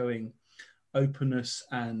 it's showing openness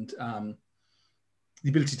and the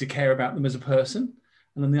ability to care about them as a person.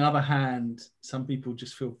 And on the other hand, some people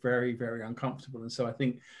just feel very, very uncomfortable. And so I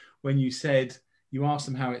think when you said, you ask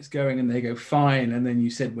them how it's going and they go fine, and then you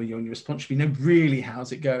said, well, your response should be, no, really,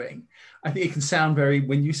 how's it going? I think it can sound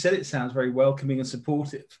when you said it sounds very welcoming and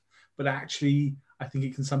supportive, but actually I think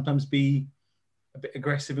it can sometimes be a bit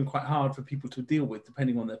aggressive and quite hard for people to deal with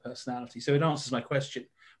depending on their personality. So it answers my question.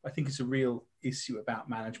 I think it's a real issue about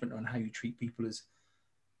management and how you treat people as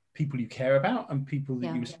people you care about and people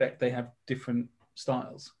that you respect. They have different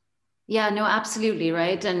styles. Yeah, no, absolutely.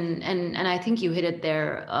 Right. And I think you hit it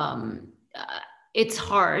there. It's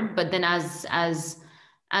hard, but then as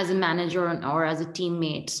a manager or as a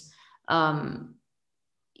teammate,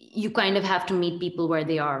 you kind of have to meet people where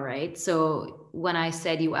they are, right? So when I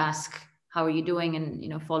said you ask, how are you doing?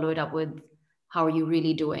 And, follow it up with, how are you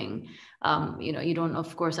really doing? You don't,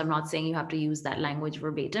 of course, I'm not saying you have to use that language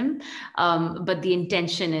verbatim, but the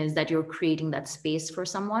intention is that you're creating that space for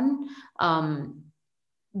someone,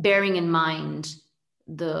 bearing in mind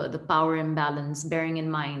the power imbalance, bearing in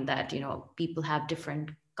mind that, people have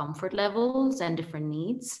different comfort levels and different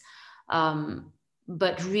needs.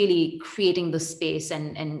 but really creating the space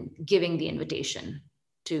and giving the invitation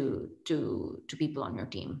to people on your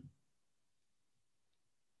team.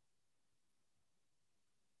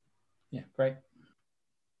 Yeah, great.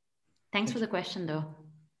 Thanks for the question, though.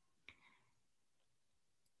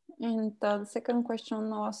 And the second question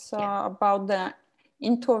was about the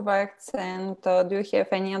introverts, and do you have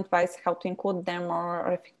any advice how to include them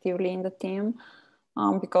more effectively in the team?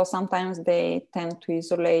 Because sometimes they tend to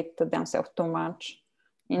isolate themselves too much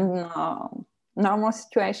in normal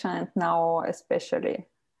situation, and now especially.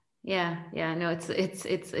 Yeah, no, it's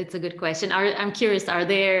a good question. I'm curious, are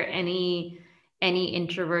there any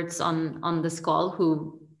introverts on this call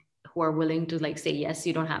who are willing to like say yes?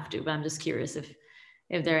 You don't have to, but I'm just curious if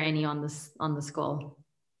there are any on this call.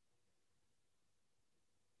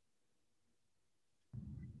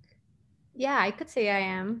 Yeah, I could say I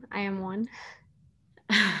am one.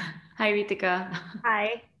 Hi, Ritika.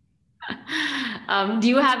 Hi. Do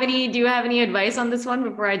you have any advice on this one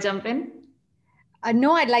before I jump in?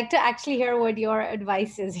 No, I'd like to actually hear what your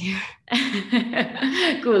advice is here.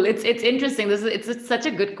 Cool. It's interesting. It's such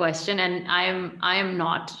a good question, and I am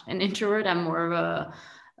not an introvert. I'm more of a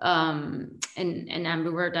an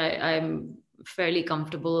ambivert. I'm fairly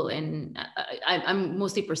comfortable in. I'm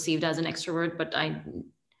mostly perceived as an extrovert, but I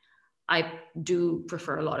do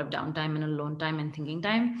prefer a lot of downtime and alone time and thinking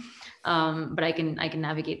time. But I can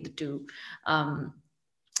navigate the two.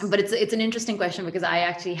 But it's an interesting question because I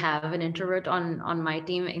actually have an introvert on my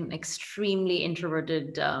team, an extremely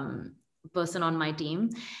introverted person on my team,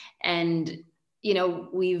 and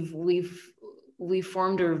we've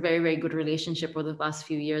formed a very, very good relationship over the past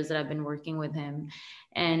few years that I've been working with him,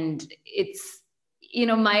 and it's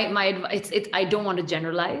my advice. I don't want to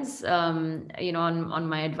generalize on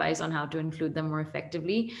my advice on how to include them more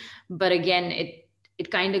effectively, but again it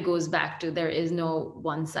kind of goes back to there is no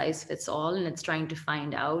one size fits all, and it's trying to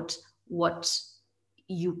find out what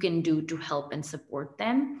you can do to help and support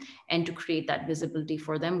them and to create that visibility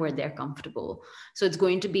for them where they're comfortable. So it's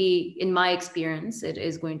going to be, in my experience, it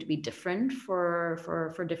is going to be different for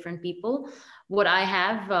different people. What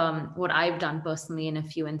I've done personally in a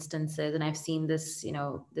few instances, and I've seen this,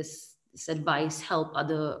 this advice help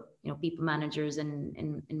other people managers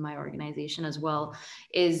in my organization as well,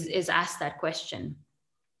 is ask that question,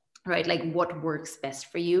 right? Like, what works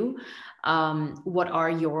best for you? What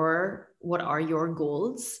are your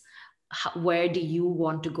goals? Where do you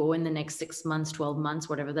want to go in the next 6 months, 12 months,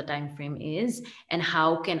 whatever the time frame is? And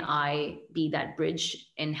how can I be that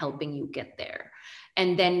bridge in helping you get there?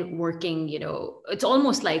 And then working, it's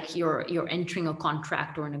almost like you're entering a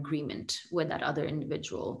contract or an agreement with that other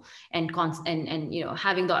individual, and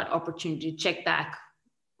having that opportunity to check back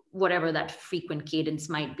whatever that frequent cadence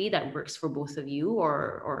might be that works for both of you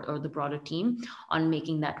or the broader team on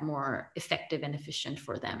making that more effective and efficient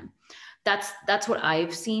for them. That's what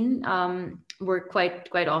I've seen work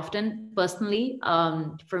quite often. Personally,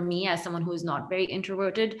 for me, as someone who's not very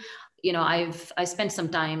introverted, I spent some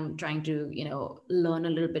time trying to learn a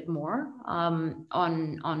little bit more on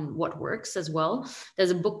what works as well.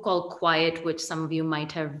 There's a book called Quiet, which some of you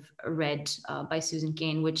might have read, by Susan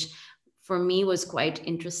Cain, which for me was quite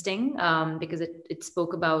interesting because it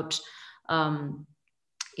spoke about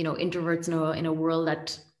introverts in a world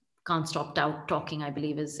that can't stop talking, I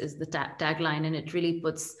believe is the tagline, and it really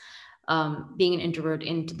puts being an introvert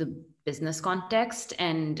into the business context,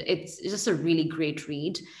 and it's just a really great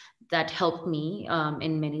read that helped me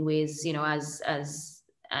in many ways, as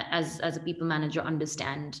a people manager,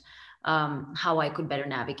 understand how I could better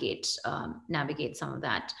navigate some of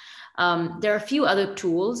that. There are a few other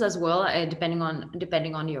tools as well, depending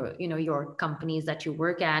on your your companies that you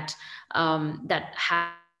work at, that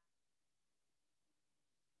have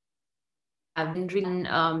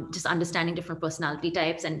just understanding different personality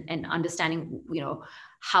types and understanding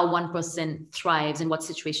how one person thrives, in what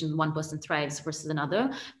situation one person thrives versus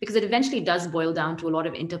another, because it eventually does boil down to a lot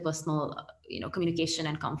of interpersonal communication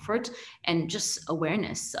and comfort and just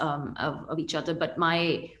awareness of each other. But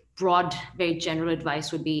my broad, very general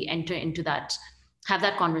advice would be enter into that, have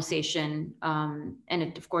that conversation, and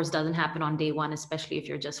it of course doesn't happen on day one, especially if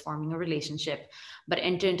you're just forming a relationship, but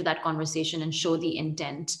enter into that conversation and show the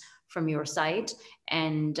intent from your side,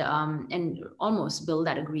 and almost build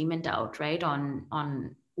that agreement out, right,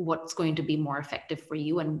 on what's going to be more effective for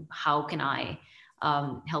you and how can I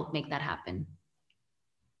help make that happen.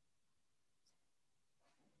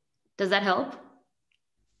 Does that help?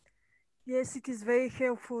 Yes, it is very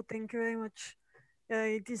helpful. Thank you very much.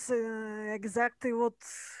 It is exactly what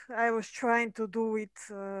I was trying to do with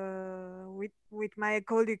my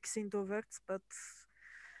colleagues introverts, but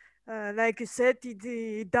like you said,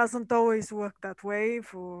 it doesn't always work that way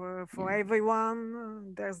for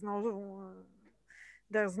everyone. There's no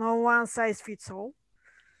one size fits all.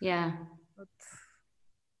 Yeah.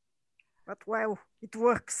 But well, it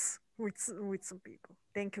works with some people.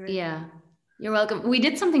 Thank you. Yeah, you're welcome. We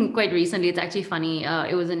did something quite recently. It's actually funny.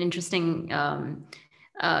 It was an interesting,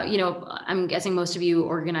 I'm guessing most of you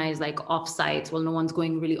organize like offsites. Well, no one's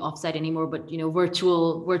going really offsite anymore, but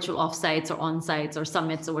virtual offsites or onsites or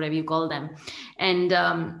summits or whatever you call them. And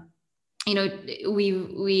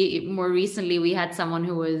we more recently we had someone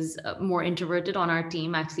who was more introverted on our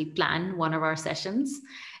team actually plan one of our sessions,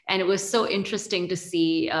 and it was so interesting to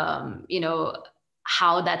see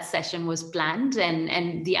how that session was planned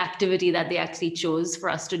and the activity that they actually chose for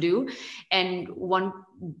us to do. And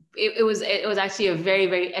it was actually a very,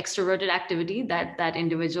 very extroverted activity that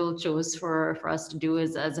individual chose for us to do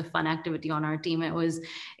as a fun activity on our team. It was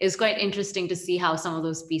quite interesting to see how some of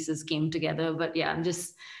those pieces came together. But yeah, I'm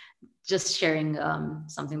just sharing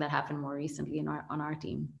something that happened more recently on our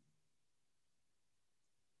team.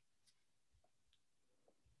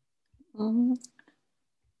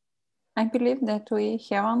 I believe that we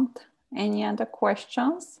haven't any other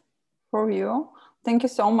questions for you. Thank you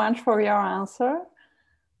so much for your answer.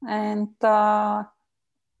 And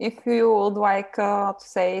if you would like to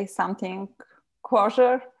say something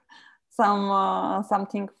closure,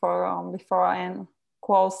 something for before and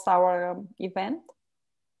close our event.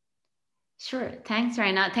 Sure. Thanks,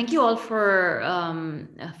 Raina. Thank you all for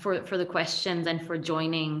the questions and for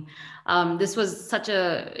joining. This was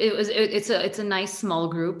it's a nice small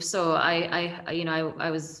group. So I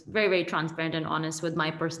was very, very transparent and honest with my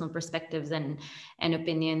personal perspectives and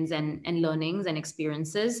opinions and learnings and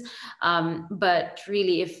experiences. But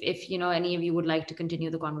really, if any of you would like to continue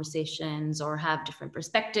the conversations or have different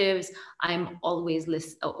perspectives, I'm always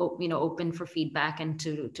open for feedback and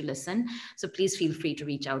to listen. So please feel free to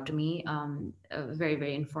reach out to me. Very,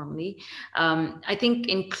 very informally. I think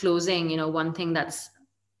in closing, one thing that's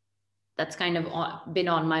kind of been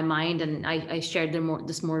on my mind, and I shared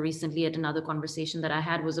this more recently at another conversation that I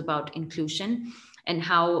had, was about inclusion and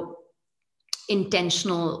how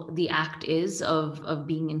intentional the act is of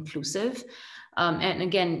being inclusive. And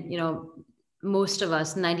again, most of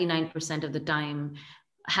us, 99% of the time,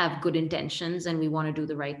 have good intentions and we want to do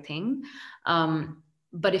the right thing.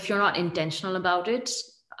 But if you're not intentional about it,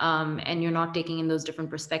 and you're not taking in those different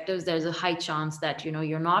perspectives, there's a high chance that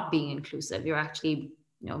you're not being inclusive. You're actually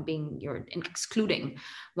you're excluding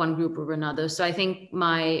one group over another. So I think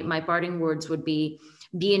my parting words would be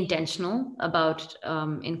intentional about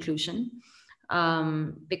inclusion,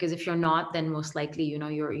 because if you're not, then most likely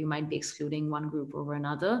you might be excluding one group over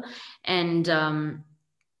another. And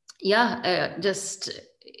just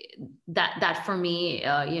that for me,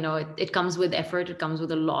 it comes with effort. It comes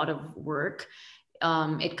with a lot of work.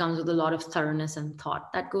 It comes with a lot of thoroughness and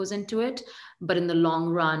thought that goes into it. But in the long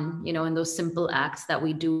run, in those simple acts that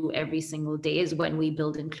we do every single day is when we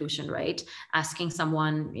build inclusion, right? Asking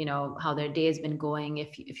someone, how their day has been going,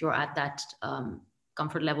 if you're at that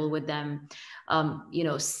comfort level with them,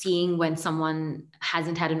 seeing when someone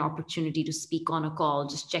hasn't had an opportunity to speak on a call,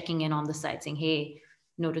 just checking in on the side, saying, hey,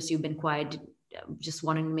 notice you've been quiet. Just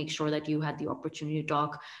wanting to make sure that you had the opportunity to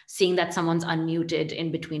talk, seeing that someone's unmuted in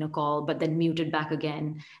between a call, but then muted back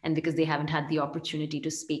again, and because they haven't had the opportunity to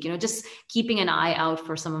speak, just keeping an eye out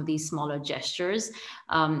for some of these smaller gestures,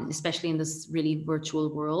 especially in this really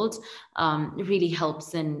virtual world, really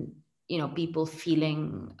helps in, people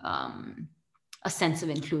feeling a sense of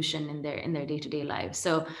inclusion in their day-to-day lives.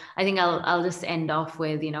 So I think I'll just end off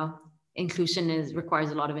with, inclusion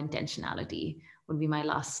requires a lot of intentionality. Would be my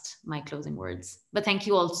closing words. But thank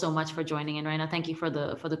you all so much for joining in, Raina. Thank you for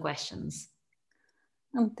the questions.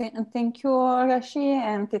 And thank you, Raashi.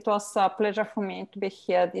 And it was a pleasure for me to be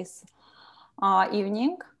here this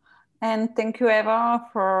evening. And thank you, Eva,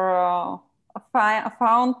 for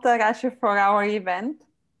found Raashi for our event.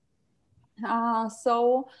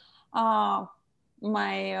 So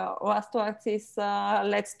my last words is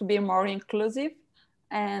let's be more inclusive,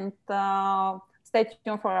 and stay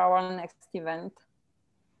tuned for our next event.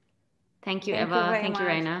 Thank you, Eva. Thank you,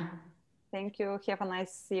 Raina. Thank you. Have a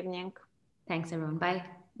nice evening. Thanks, everyone. Bye.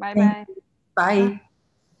 Bye-bye. Bye.